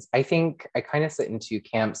talismans. I think I kind of sit in two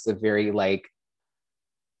camps of very like,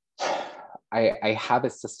 I have a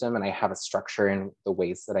system and I have a structure in the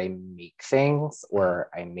ways that I make things, or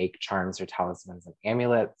I make charms or talismans and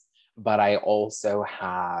amulets, but I also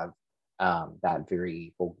have that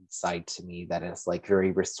very bold side to me that is like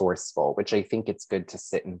very resourceful, which I think it's good to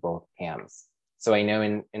sit in both camps. So I know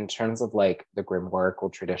in terms of like the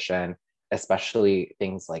grimoire tradition, especially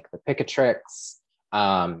things like the Picatrix,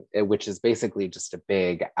 which is basically just a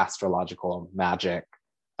big astrological magic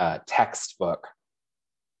textbook.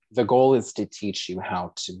 The goal is to teach you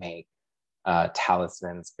how to make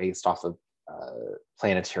talismans based off of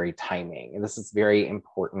planetary timing. And this is very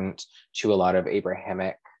important to a lot of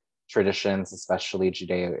Abrahamic traditions, especially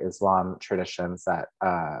Judeo-Islam traditions, that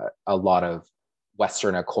a lot of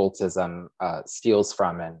Western occultism steals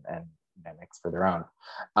from and mimics for their own.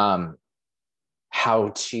 How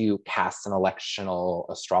to cast an electional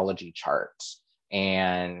astrology chart,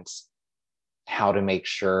 and how to make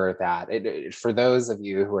sure that for those of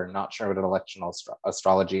you who are not sure what an electional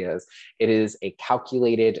astrology is, it is a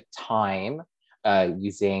calculated time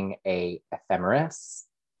using a ephemeris,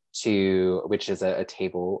 which is a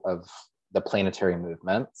table of the planetary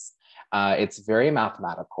movements. It's very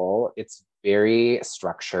mathematical. It's very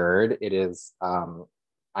structured. It is.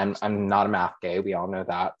 I'm not a math gay. We all know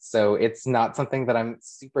that. So it's not something that I'm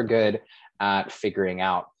super good at figuring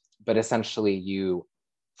out. But essentially, you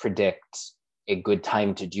predict a good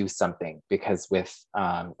time to do something, because with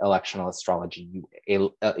electional astrology,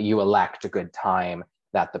 you elect a good time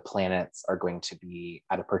that the planets are going to be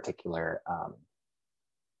at a particular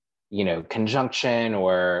conjunction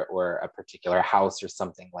or a particular house or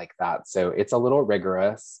something like that. So it's a little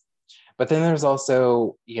rigorous. But then there's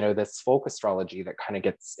also, this folk astrology that kind of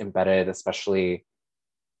gets embedded, especially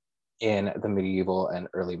in the medieval and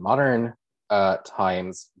early modern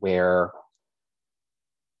times, where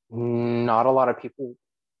not a lot of people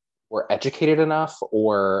were educated enough,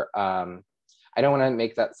 or I don't want to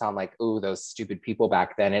make that sound like, oh, those stupid people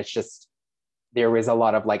back then. It's just, there was a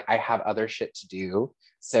lot of like, I have other shit to do.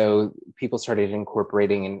 So people started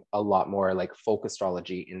incorporating in a lot more like folk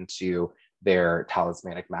astrology into their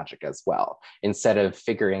talismanic magic as well. Instead of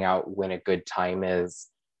figuring out when a good time is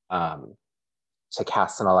to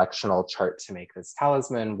cast an electional chart to make this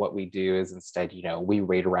talisman, what we do is instead, we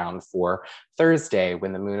wait around for Thursday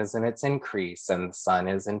when the moon is in its increase and the sun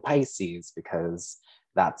is in Pisces, because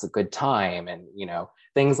that's a good time, and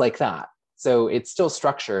things like that. So it's still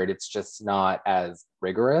structured. It's just not as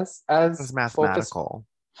rigorous as It's mathematical.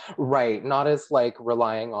 Right. Not as like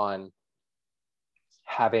relying on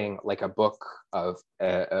having like a book of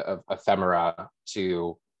ephemera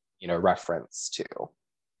to, reference to.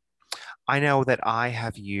 I know that I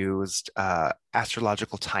have used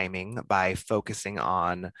astrological timing by focusing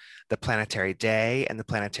on the planetary day and the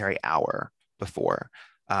planetary hour before.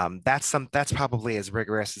 That's probably as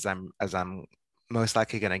rigorous as I'm most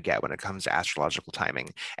likely going to get when it comes to astrological timing.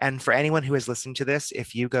 And for anyone who is listening to this,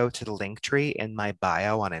 if you go to the link tree in my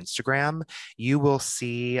bio on Instagram, you will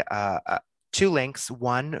see two links,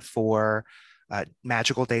 one for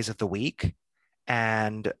magical days of the week,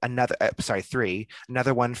 and three,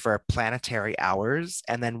 another one for planetary hours,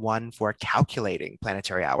 and then one for calculating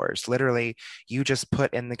planetary hours. Literally, you just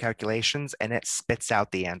put in the calculations and it spits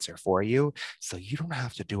out the answer for you. So you don't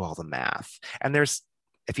have to do all the math. And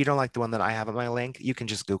if you don't like the one that I have on my link, you can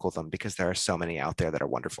just Google them, because there are so many out there that are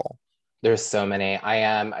wonderful. There's so many.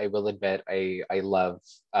 I will admit, I love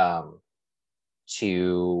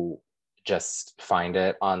to just find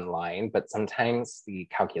it online, but sometimes the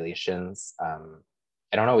calculations, I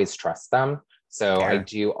don't always trust them. So I Fair.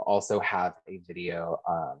 do also have a video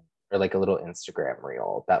or like a little Instagram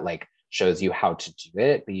reel that like shows you how to do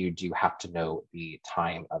it, but you do have to know the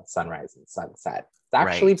time of sunrise and sunset. It's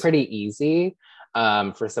actually Right. pretty easy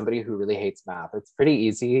for somebody who really hates math. It's pretty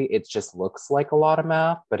easy. It just looks like a lot of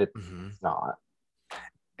math, but it's Mhm. not.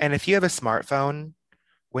 And if you have a smartphone,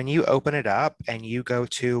 when you open it up and you go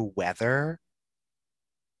to weather,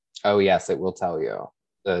 Oh, yes, it will tell you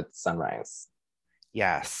the sunrise.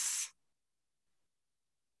 yes,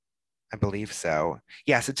 I believe so.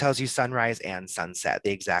 Yes, it tells you sunrise and sunset,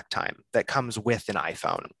 the exact time that comes with an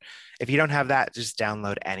iPhone. If you don't have that, just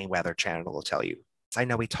download any weather channel, it'll tell you. I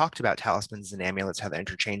know we talked about talismans and amulets, how they're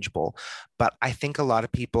interchangeable, but I think a lot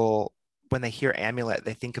of people, when they hear amulet,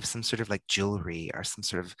 they think of some sort of like jewelry or some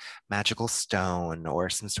sort of magical stone or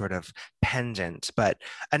some sort of pendant, but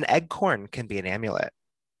an eggcorn can be an amulet.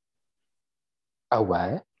 Oh,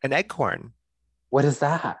 what? An eggcorn, What is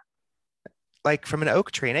that? like from an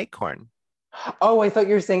oak tree, an acorn. Oh, I thought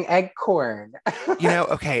you were saying egg corn.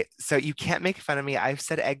 Okay, so you can't make fun of me. I've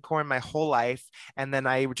said eggcorn my whole life, and then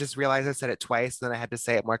I just realized I said it twice, and then I had to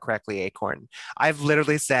say it more correctly, acorn. I've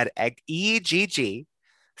literally said EGGCORN,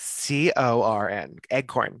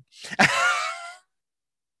 eggcorn.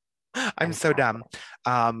 I'm so dumb.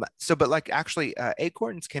 Fantastic. But like actually,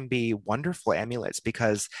 acorns can be wonderful amulets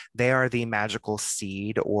because they are the magical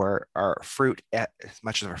seed or fruit, as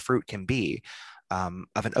much as a fruit can be,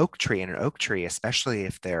 of an oak tree. And an oak tree, especially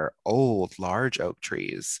if they're old, large oak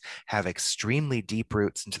trees, have extremely deep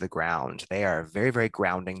roots into the ground. They are very, very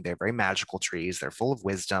grounding. They're very magical trees. They're full of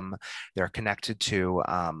wisdom. They're connected to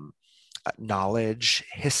knowledge,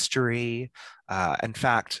 history. In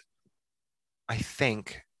fact, I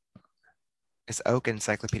think is oak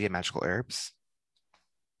Encyclopedia of Magical Herbs?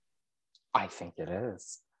 I think it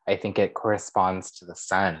is. I think it corresponds to the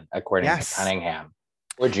sun, according to Yes. Cunningham.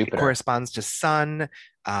 Or It Jupiter. corresponds to sun.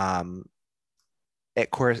 Um, it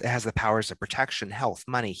has the powers of protection, health,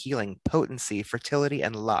 money, healing, potency, fertility,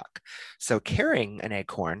 and luck. So carrying an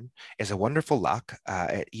acorn is a wonderful luck.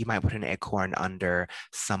 You might put an acorn under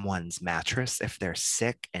someone's mattress if they're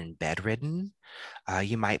sick and bedridden.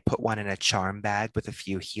 You might put one in a charm bag with a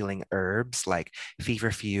few healing herbs like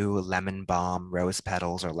feverfew, lemon balm, rose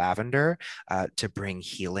petals, or lavender to bring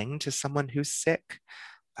healing to someone who's sick.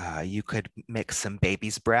 You could mix some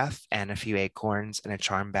baby's breath and a few acorns in a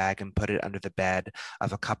charm bag and put it under the bed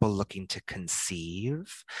of a couple looking to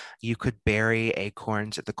conceive. You could bury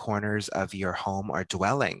acorns at the corners of your home or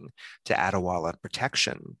dwelling to add a wall of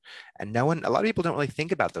protection. And a lot of people don't really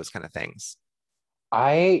think about those kind of things.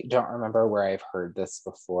 I don't remember where I've heard this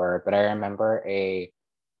before, but I remember a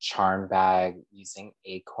charm bag using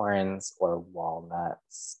acorns or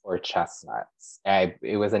walnuts or chestnuts.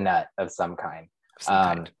 It was a nut of some kind. Of some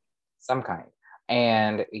Um, kind. some kind.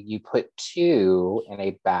 And you put two in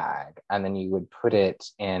a bag, and then you would put it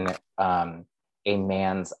in a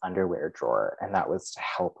man's underwear drawer, and that was to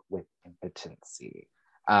help with impotency.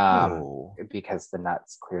 Oh, Because the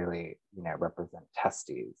nuts clearly, represent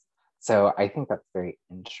testes. So I think that's very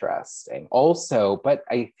interesting. Also, but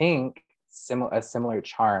I think a similar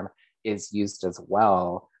charm is used as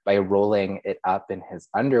well by rolling it up in his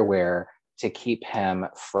underwear to keep him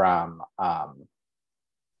from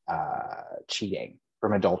cheating,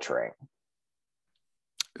 from adultering.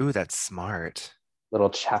 ooh, that's smart. Little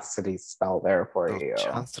chastity spell there for Little you.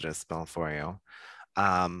 chance to spell for you.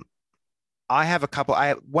 Um, I have a couple.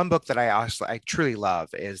 I one book that I truly love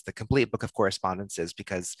is the Complete Book of Correspondences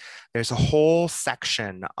because there's a whole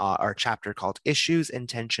section or chapter called Issues,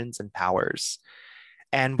 Intentions, and Powers.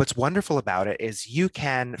 And what's wonderful about it is you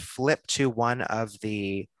can flip to one of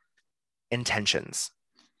the intentions.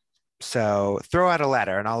 So throw out a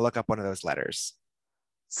letter, and I'll look up one of those letters.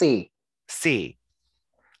 C. C.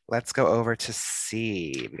 Let's go over to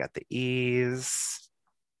C. We got the E's.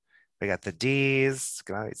 We got the D's.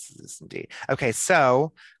 D. Okay,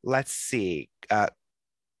 so let's see.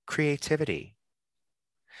 Creativity.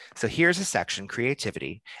 So here's a section,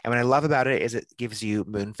 creativity. And what I love about it is it gives you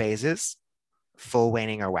moon phases, full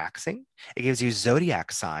waning or waxing. It gives you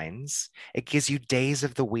zodiac signs. It gives you days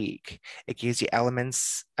of the week. It gives you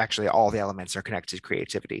elements. Actually, all the elements are connected to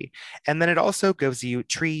creativity. And then it also gives you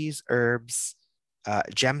trees, herbs,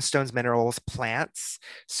 gemstones, minerals, plants.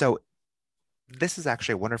 So this is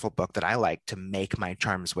actually a wonderful book that I like to make my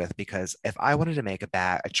charms with because if I wanted to make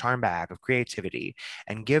a charm bag of creativity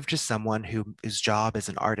and give to someone whose job is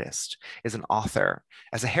an artist, is an author,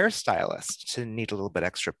 as a hairstylist to need a little bit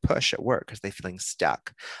extra push at work because they're feeling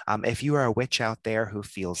stuck. If you are a witch out there who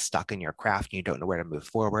feels stuck in your craft and you don't know where to move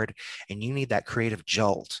forward and you need that creative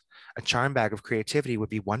jolt, a charm bag of creativity would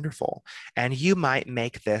be wonderful. And you might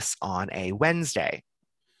make this on a Wednesday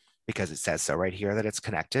because it says so right here that it's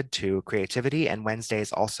connected to creativity. And Wednesday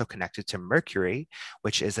is also connected to Mercury,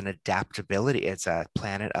 which is an adaptability. It's a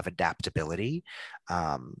planet of adaptability.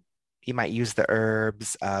 You might use the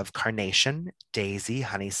herbs of carnation, daisy,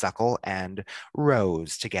 honeysuckle, and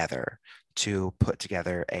rose together to put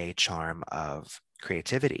together a charm of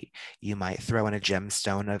creativity. You might throw in a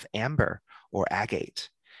gemstone of amber or agate,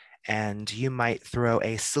 and you might throw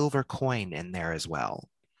a silver coin in there as well.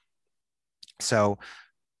 So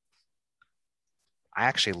I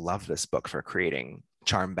actually love this book for creating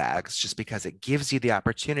charm bags just because it gives you the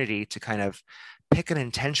opportunity to kind of pick an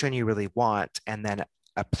intention you really want and then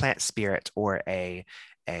a plant spirit or a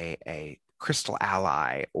crystal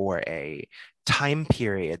ally or a time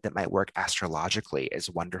period that might work astrologically is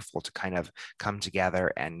wonderful to kind of come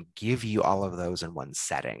together and give you all of those in one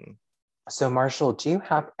setting. So, Marshall, do you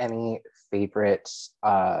have any favorite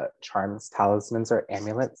charms, talismans, or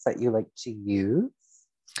amulets that you like to use?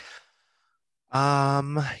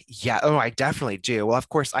 Yeah, oh, I definitely do. Well, of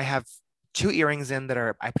course, I have two earrings in that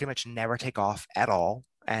I pretty much never take off at all.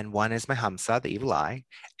 And one is my Hamsa, the evil eye,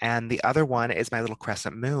 and the other one is my little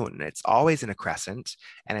crescent moon. It's always in a crescent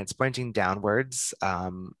and it's pointing downwards.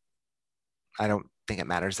 I don't think it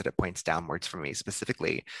matters that it points downwards for me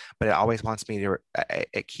specifically, but it always wants me to,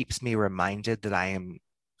 it keeps me reminded that I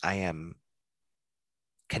am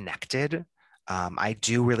connected. I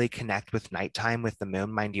do really connect with nighttime with the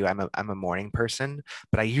moon. Mind you, I'm a morning person,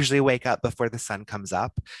 but I usually wake up before the sun comes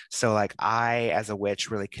up. So like I, as a witch,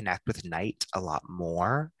 really connect with night a lot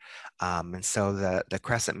more. And so the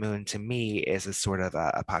crescent moon to me is a sort of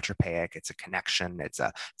a patripaic. It's a connection. It's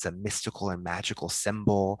a mystical and magical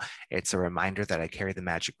symbol. It's a reminder that I carry the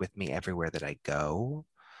magic with me everywhere that I go.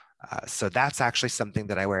 So that's actually something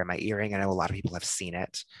that I wear in my earring. I know a lot of people have seen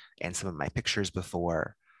it in some of my pictures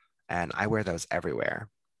before. and I wear those everywhere.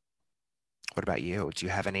 What about you? Do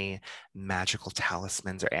you have any magical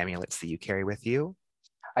talismans or amulets that you carry with you?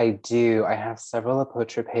 I do. I have several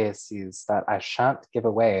apotropaeus that I shan't give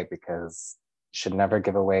away because you should never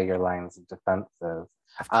give away your lines of defenses.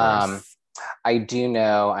 Of Um, course. I do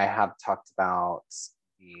know I have talked about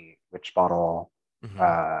the witch bottle Hmm.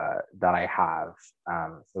 that I have.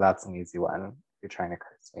 So that's an easy one. If you're trying to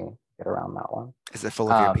curse me, get around that one. Is it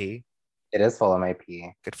full of your Um, pee? it is full of my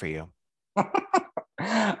pee. Good for you.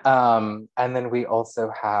 And then we also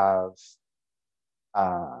have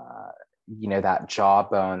uh, that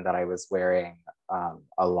jawbone that I was wearing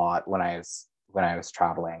a lot when I was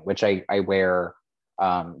traveling, which I wear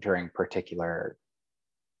during particular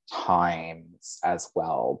times as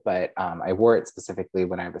well. But I wore it specifically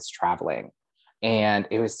when I was traveling, and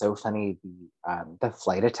it was so funny. The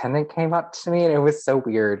flight attendant came up to me, and it was so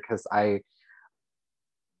weird because I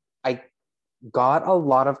got a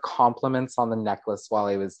lot of compliments on the necklace while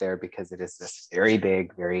I was there because it is this very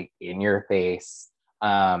big, very in your face.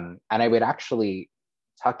 And I would actually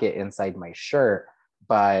tuck it inside my shirt,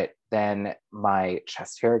 but then my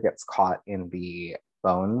chest hair gets caught in the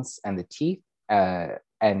bones and the teeth,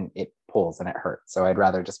 and it pulls and it hurts. So I'd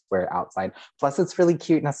rather just wear it outside. Plus, it's really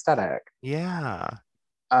cute and aesthetic. Yeah.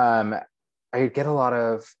 Um, I get a lot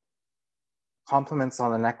of compliments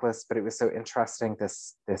on the necklace, but it was so interesting.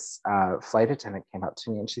 This flight attendant came up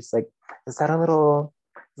to me and she's like, is that a little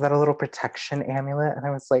protection amulet?" And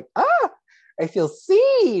I was like, "Ah, I feel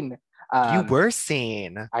seen." You Um, were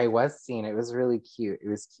seen. I was seen. It was really cute. It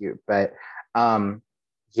was cute, but um,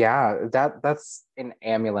 yeah, that's an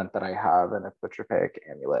amulet that I have, an apotropaic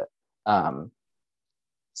amulet. Um,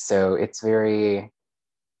 so it's very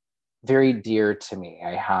very dear to me.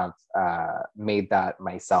 I have made that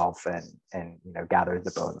myself and gathered the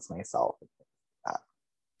bones myself.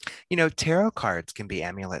 Tarot cards can be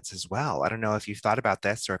amulets as well. I don't know if you've thought about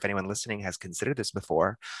this or if anyone listening has considered this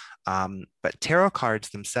before, but tarot cards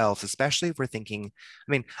themselves, especially if we're thinking,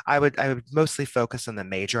 I would mostly focus on the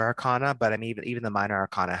major arcana, but I mean, even the minor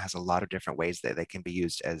arcana has a lot of different ways that they can be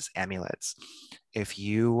used as amulets. If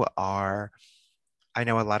you are, I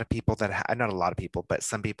know a lot of people that, not a lot of people, but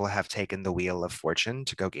some people have taken the Wheel of Fortune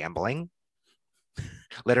to go gambling.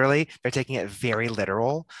 Literally, they're taking it very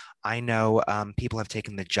literal. I know people have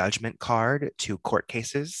taken the judgment card to court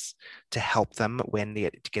cases to help them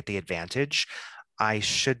to get the advantage. I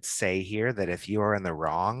should say here that if you are in the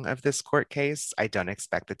wrong of this court case, I don't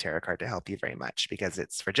expect the tarot card to help you very much because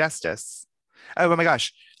it's for justice. Oh my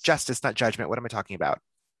gosh, justice, not judgment. What am I talking about?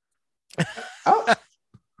 Oh,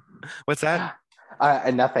 What's that?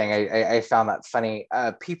 nothing. I found that funny.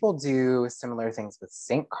 People do similar things with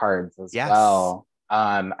Saint cards as Yes. well.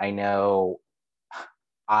 I know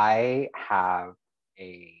I have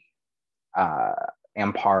a uh,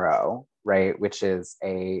 Amparo, right, which is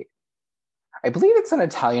I believe it's an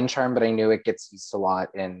Italian charm, but I know it gets used a lot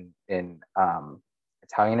in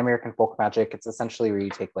Italian American folk magic. It's essentially where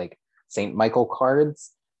you take like Saint Michael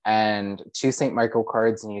cards and two Saint Michael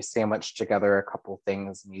cards, and you sandwich together a couple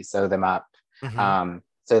things and you sew them up, Hmm.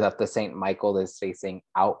 so that the Saint Michael is facing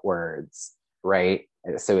outwards, right?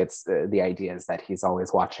 So it's the idea is that he's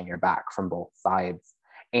always watching your back from both sides,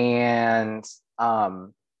 and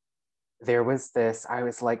um, there was this, I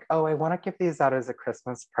was like, oh, I want to give these out as a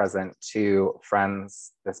Christmas present to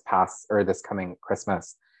friends this coming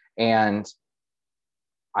Christmas. And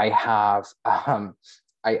I have,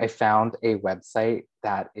 I found a website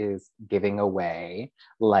that is giving away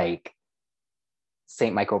like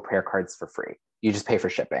St. Michael prayer cards for free. You just pay for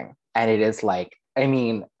shipping. And it is like, I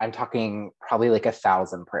mean, I'm talking probably like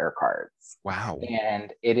 1,000 prayer cards. Wow.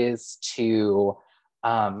 And it is to,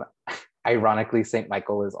 um, ironically, St.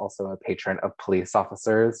 Michael is also a patron of police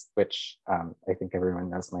officers, which I think everyone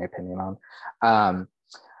knows my opinion on. Um,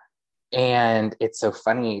 and it's so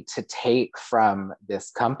funny to take from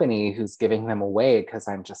this company who's giving them away because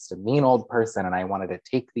I'm just a mean old person and I wanted to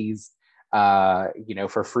take these, for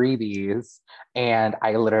freebies. And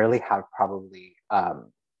I literally have probably a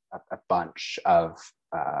bunch of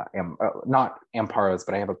not amparos,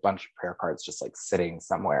 but I have a bunch of prayer cards just like sitting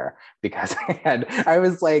somewhere because I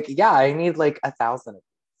was like, yeah, I need like 1,000 of these.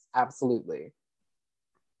 Absolutely.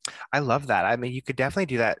 I love that. I mean, you could definitely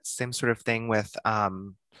do that same sort of thing with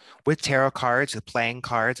tarot cards, with playing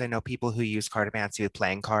cards. I know people who use cartomancy with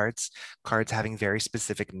playing cards, cards having very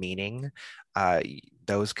specific meaning.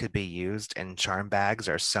 Those could be used in charm bags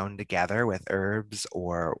or sewn together with herbs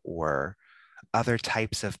or other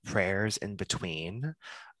types of prayers in between.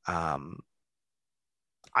 Um,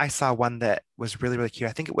 I saw one that was really, really cute.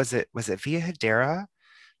 I think it was it Via Hedera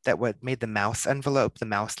that what made the mouse envelope, the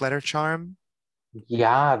mouse letter charm.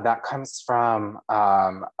 Yeah, that comes from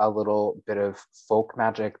a little bit of folk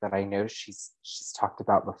magic that I know she's talked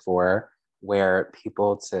about before, where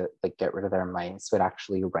people to like get rid of their mice would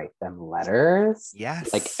actually write them letters, like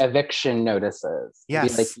Yes. eviction notices, and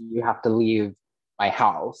be like, Yes. you have to leave my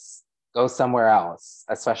house, go somewhere else,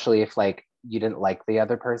 especially if like you didn't like the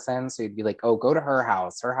other person. So you'd be like, oh, go to her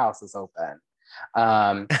house is open.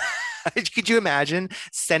 Um, Could you imagine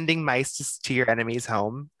sending mice to your enemy's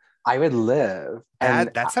home? I would live.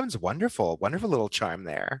 And That sounds wonderful. Wonderful little charm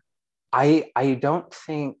there. I don't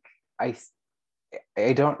think I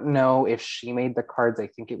I don't know if she made the cards. I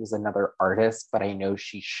think it was another artist, but I know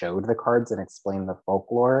she showed the cards and explained the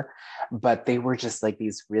folklore. But they were just like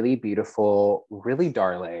these really beautiful, really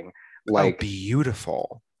darling, Oh, like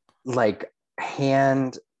beautiful. like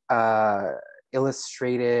hand uh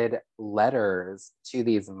illustrated letters to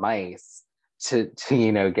these mice to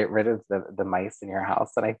get rid of the mice in your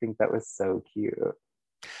house. And I think that was so cute.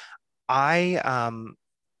 I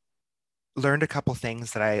learned a couple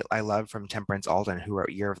things that I love from Temperance Alden, who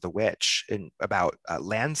wrote Year of the Witch, about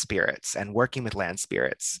land spirits and working with land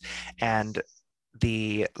spirits. And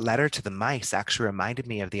the letter to the mice actually reminded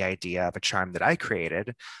me of the idea of a charm that I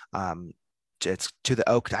created. It's to the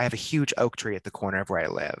oak. I have a huge oak tree at the corner of where I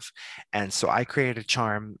live. And so I created a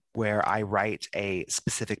charm where I write a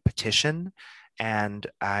specific petition and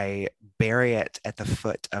I bury it at the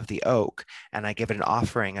foot of the oak and I give it an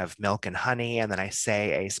offering of milk and honey. And then I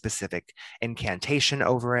say a specific incantation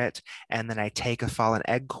over it. And then I take a fallen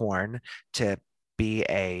acorn to be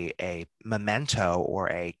a memento or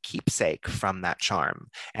a keepsake from that charm.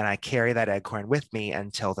 And I carry that acorn with me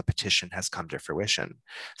until the petition has come to fruition.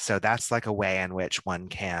 So that's like a way in which one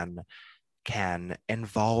can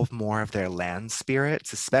involve more of their land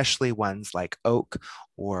spirits, especially ones like oak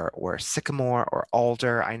or sycamore or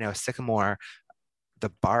alder. I know sycamore,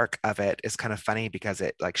 the bark of it is kind of funny because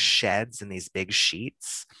it like sheds in these big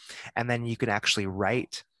sheets, and then you can actually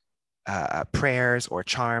write prayers or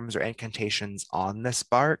charms or incantations on this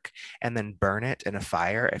bark and then burn it in a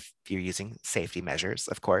fire if you're using safety measures,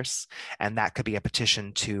 of course. And that could be a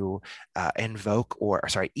petition to evoke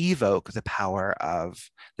the power of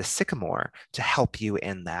the sycamore to help you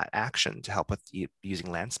in that action, to help with you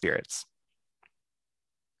using land spirits.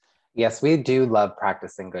 Yes, we do love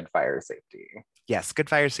practicing good fire safety. Yes, good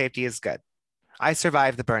fire safety is good. I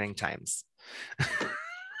survived the burning times.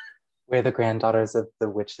 We're the granddaughters of the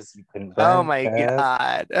witches you couldn't Oh burn, my sis.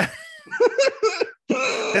 God.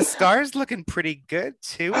 The scar's looking pretty good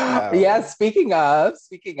too, Yeah, though. speaking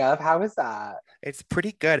of, how is that? It's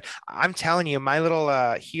pretty good. I'm telling you, my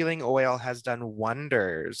little healing oil has done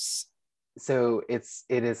wonders. So it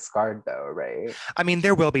is scarred though, right? I mean,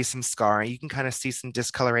 there will be some scarring. You can kind of see some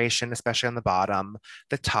discoloration, especially on the bottom,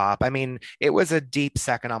 the top. I mean, it was a deep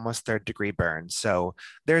second, almost third degree burn. So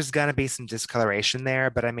there's gonna be some discoloration there.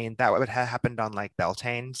 But I mean, that would have happened on like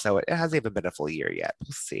Beltane. So it hasn't even been a full year yet.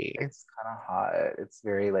 We'll see. It's kind of hot. It's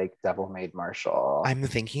very like devil made Marshall. I'm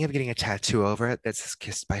thinking of getting a tattoo over it that says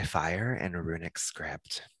Kissed by Fire in a runic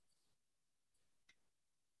script.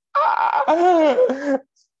 Ah!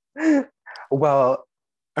 Well,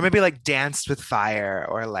 Or maybe like Danced with Fire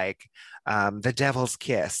or like The Devil's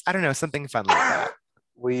Kiss. I don't know, something fun like that.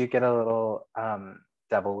 will you get a little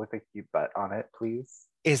devil with a cute butt on it, please?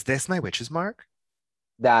 Is this my witch's mark?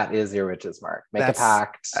 That is your witch's mark. Make a That's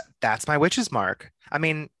pact. that's my witch's mark. I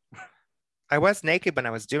mean, I was naked when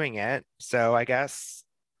I was doing it, so I guess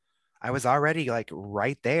I was already like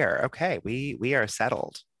right there. Okay, we are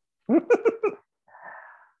settled.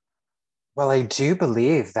 Well, I do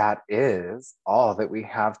believe that is all that we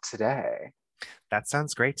have today. That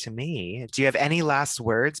sounds great to me. Do you have any last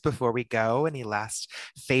words before we go? Any last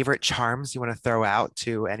favorite charms you want to throw out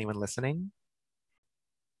to anyone listening?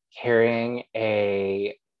 Carrying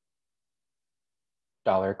a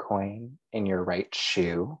dollar coin in your right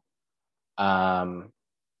shoe um,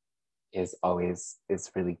 is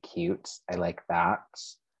really cute. I like that.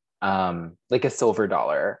 Like a silver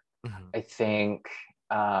dollar. Mhm. I think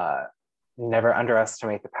never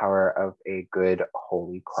underestimate the power of a good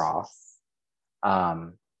holy cross.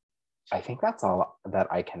 Um, I think that's all that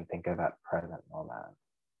I can think of at present moment.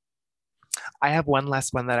 I have one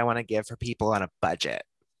last one that I want to give for people on a budget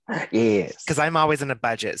because Yes. I'm always in a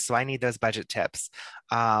budget, so I need those budget tips.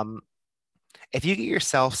 Um, if you get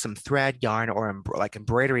yourself some thread, yarn, or like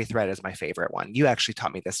embroidery thread is my favorite one. You actually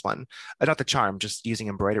taught me this one, not the charm, just using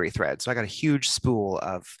embroidery thread. So I got a huge spool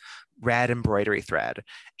of red embroidery thread,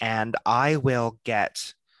 and I will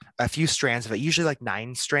get a few strands of it, usually like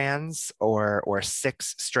 9 strands or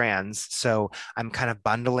 6 strands. So I'm kind of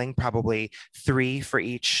bundling probably three for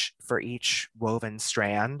for each woven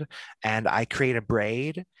strand, and I create a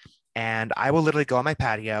braid, and I will literally go on my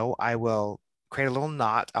patio. I will create a little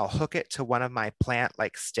knot. I'll hook it to one of my plant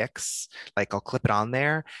like sticks, like I'll clip it on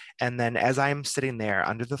there. And then as I'm sitting there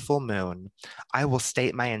under the full moon, I will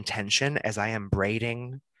state my intention as I am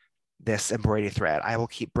braiding this embroidery thread. I will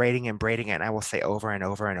keep braiding and braiding it, and I will say over and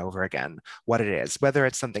over and over again what it is, whether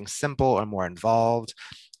it's something simple or more involved.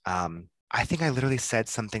 I think I literally said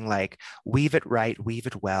something like, weave it right, weave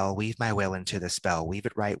it well, weave my will into the spell, weave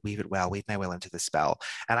it right, weave it well, weave my will into the spell.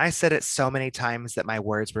 And I said it so many times that my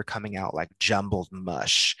words were coming out like jumbled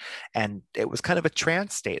mush. And it was kind of a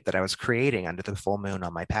trance state that I was creating under the full moon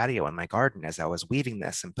on my patio in my garden as I was weaving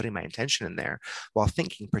this and putting my intention in there while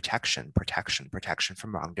thinking protection, protection, protection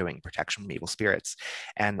from wrongdoing, protection from evil spirits.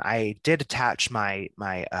 And I did attach my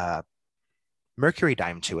mercury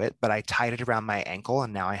dime to it, but I tied it around my ankle,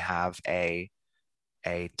 and now I have a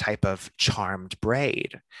type of charmed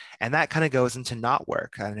braid. And that kind of goes into knot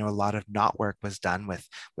work. I know a lot of knot work was done with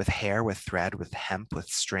hair, with thread, with hemp, with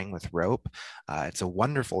string, with rope. It's a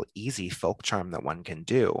wonderful, easy folk charm that one can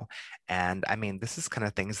do. And I mean, this is kind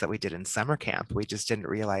of things that we did in summer camp. We just didn't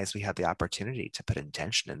realize we had the opportunity to put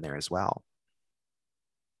intention in there as well.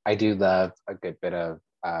 I do love a good bit of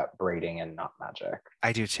braiding and knot magic.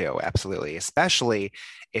 I do too, absolutely. Especially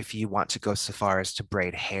if you want to go so far as to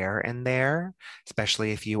braid hair in there,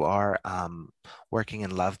 especially if you are working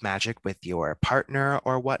in love magic with your partner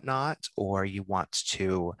or whatnot, or you want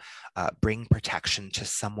to bring protection to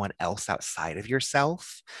someone else outside of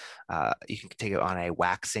yourself. You can take it on a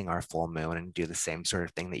waxing or full moon and do the same sort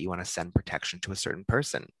of thing that you want to send protection to a certain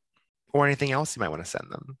person or anything else you might want to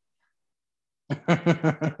send them.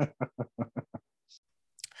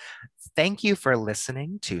 Thank you for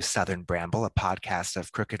listening to Southern Bramble, a podcast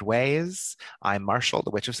of crooked ways. I'm Marshall,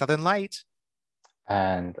 the Witch of Southern Light.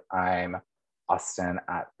 And I'm Austin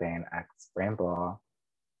at Bane X Bramble.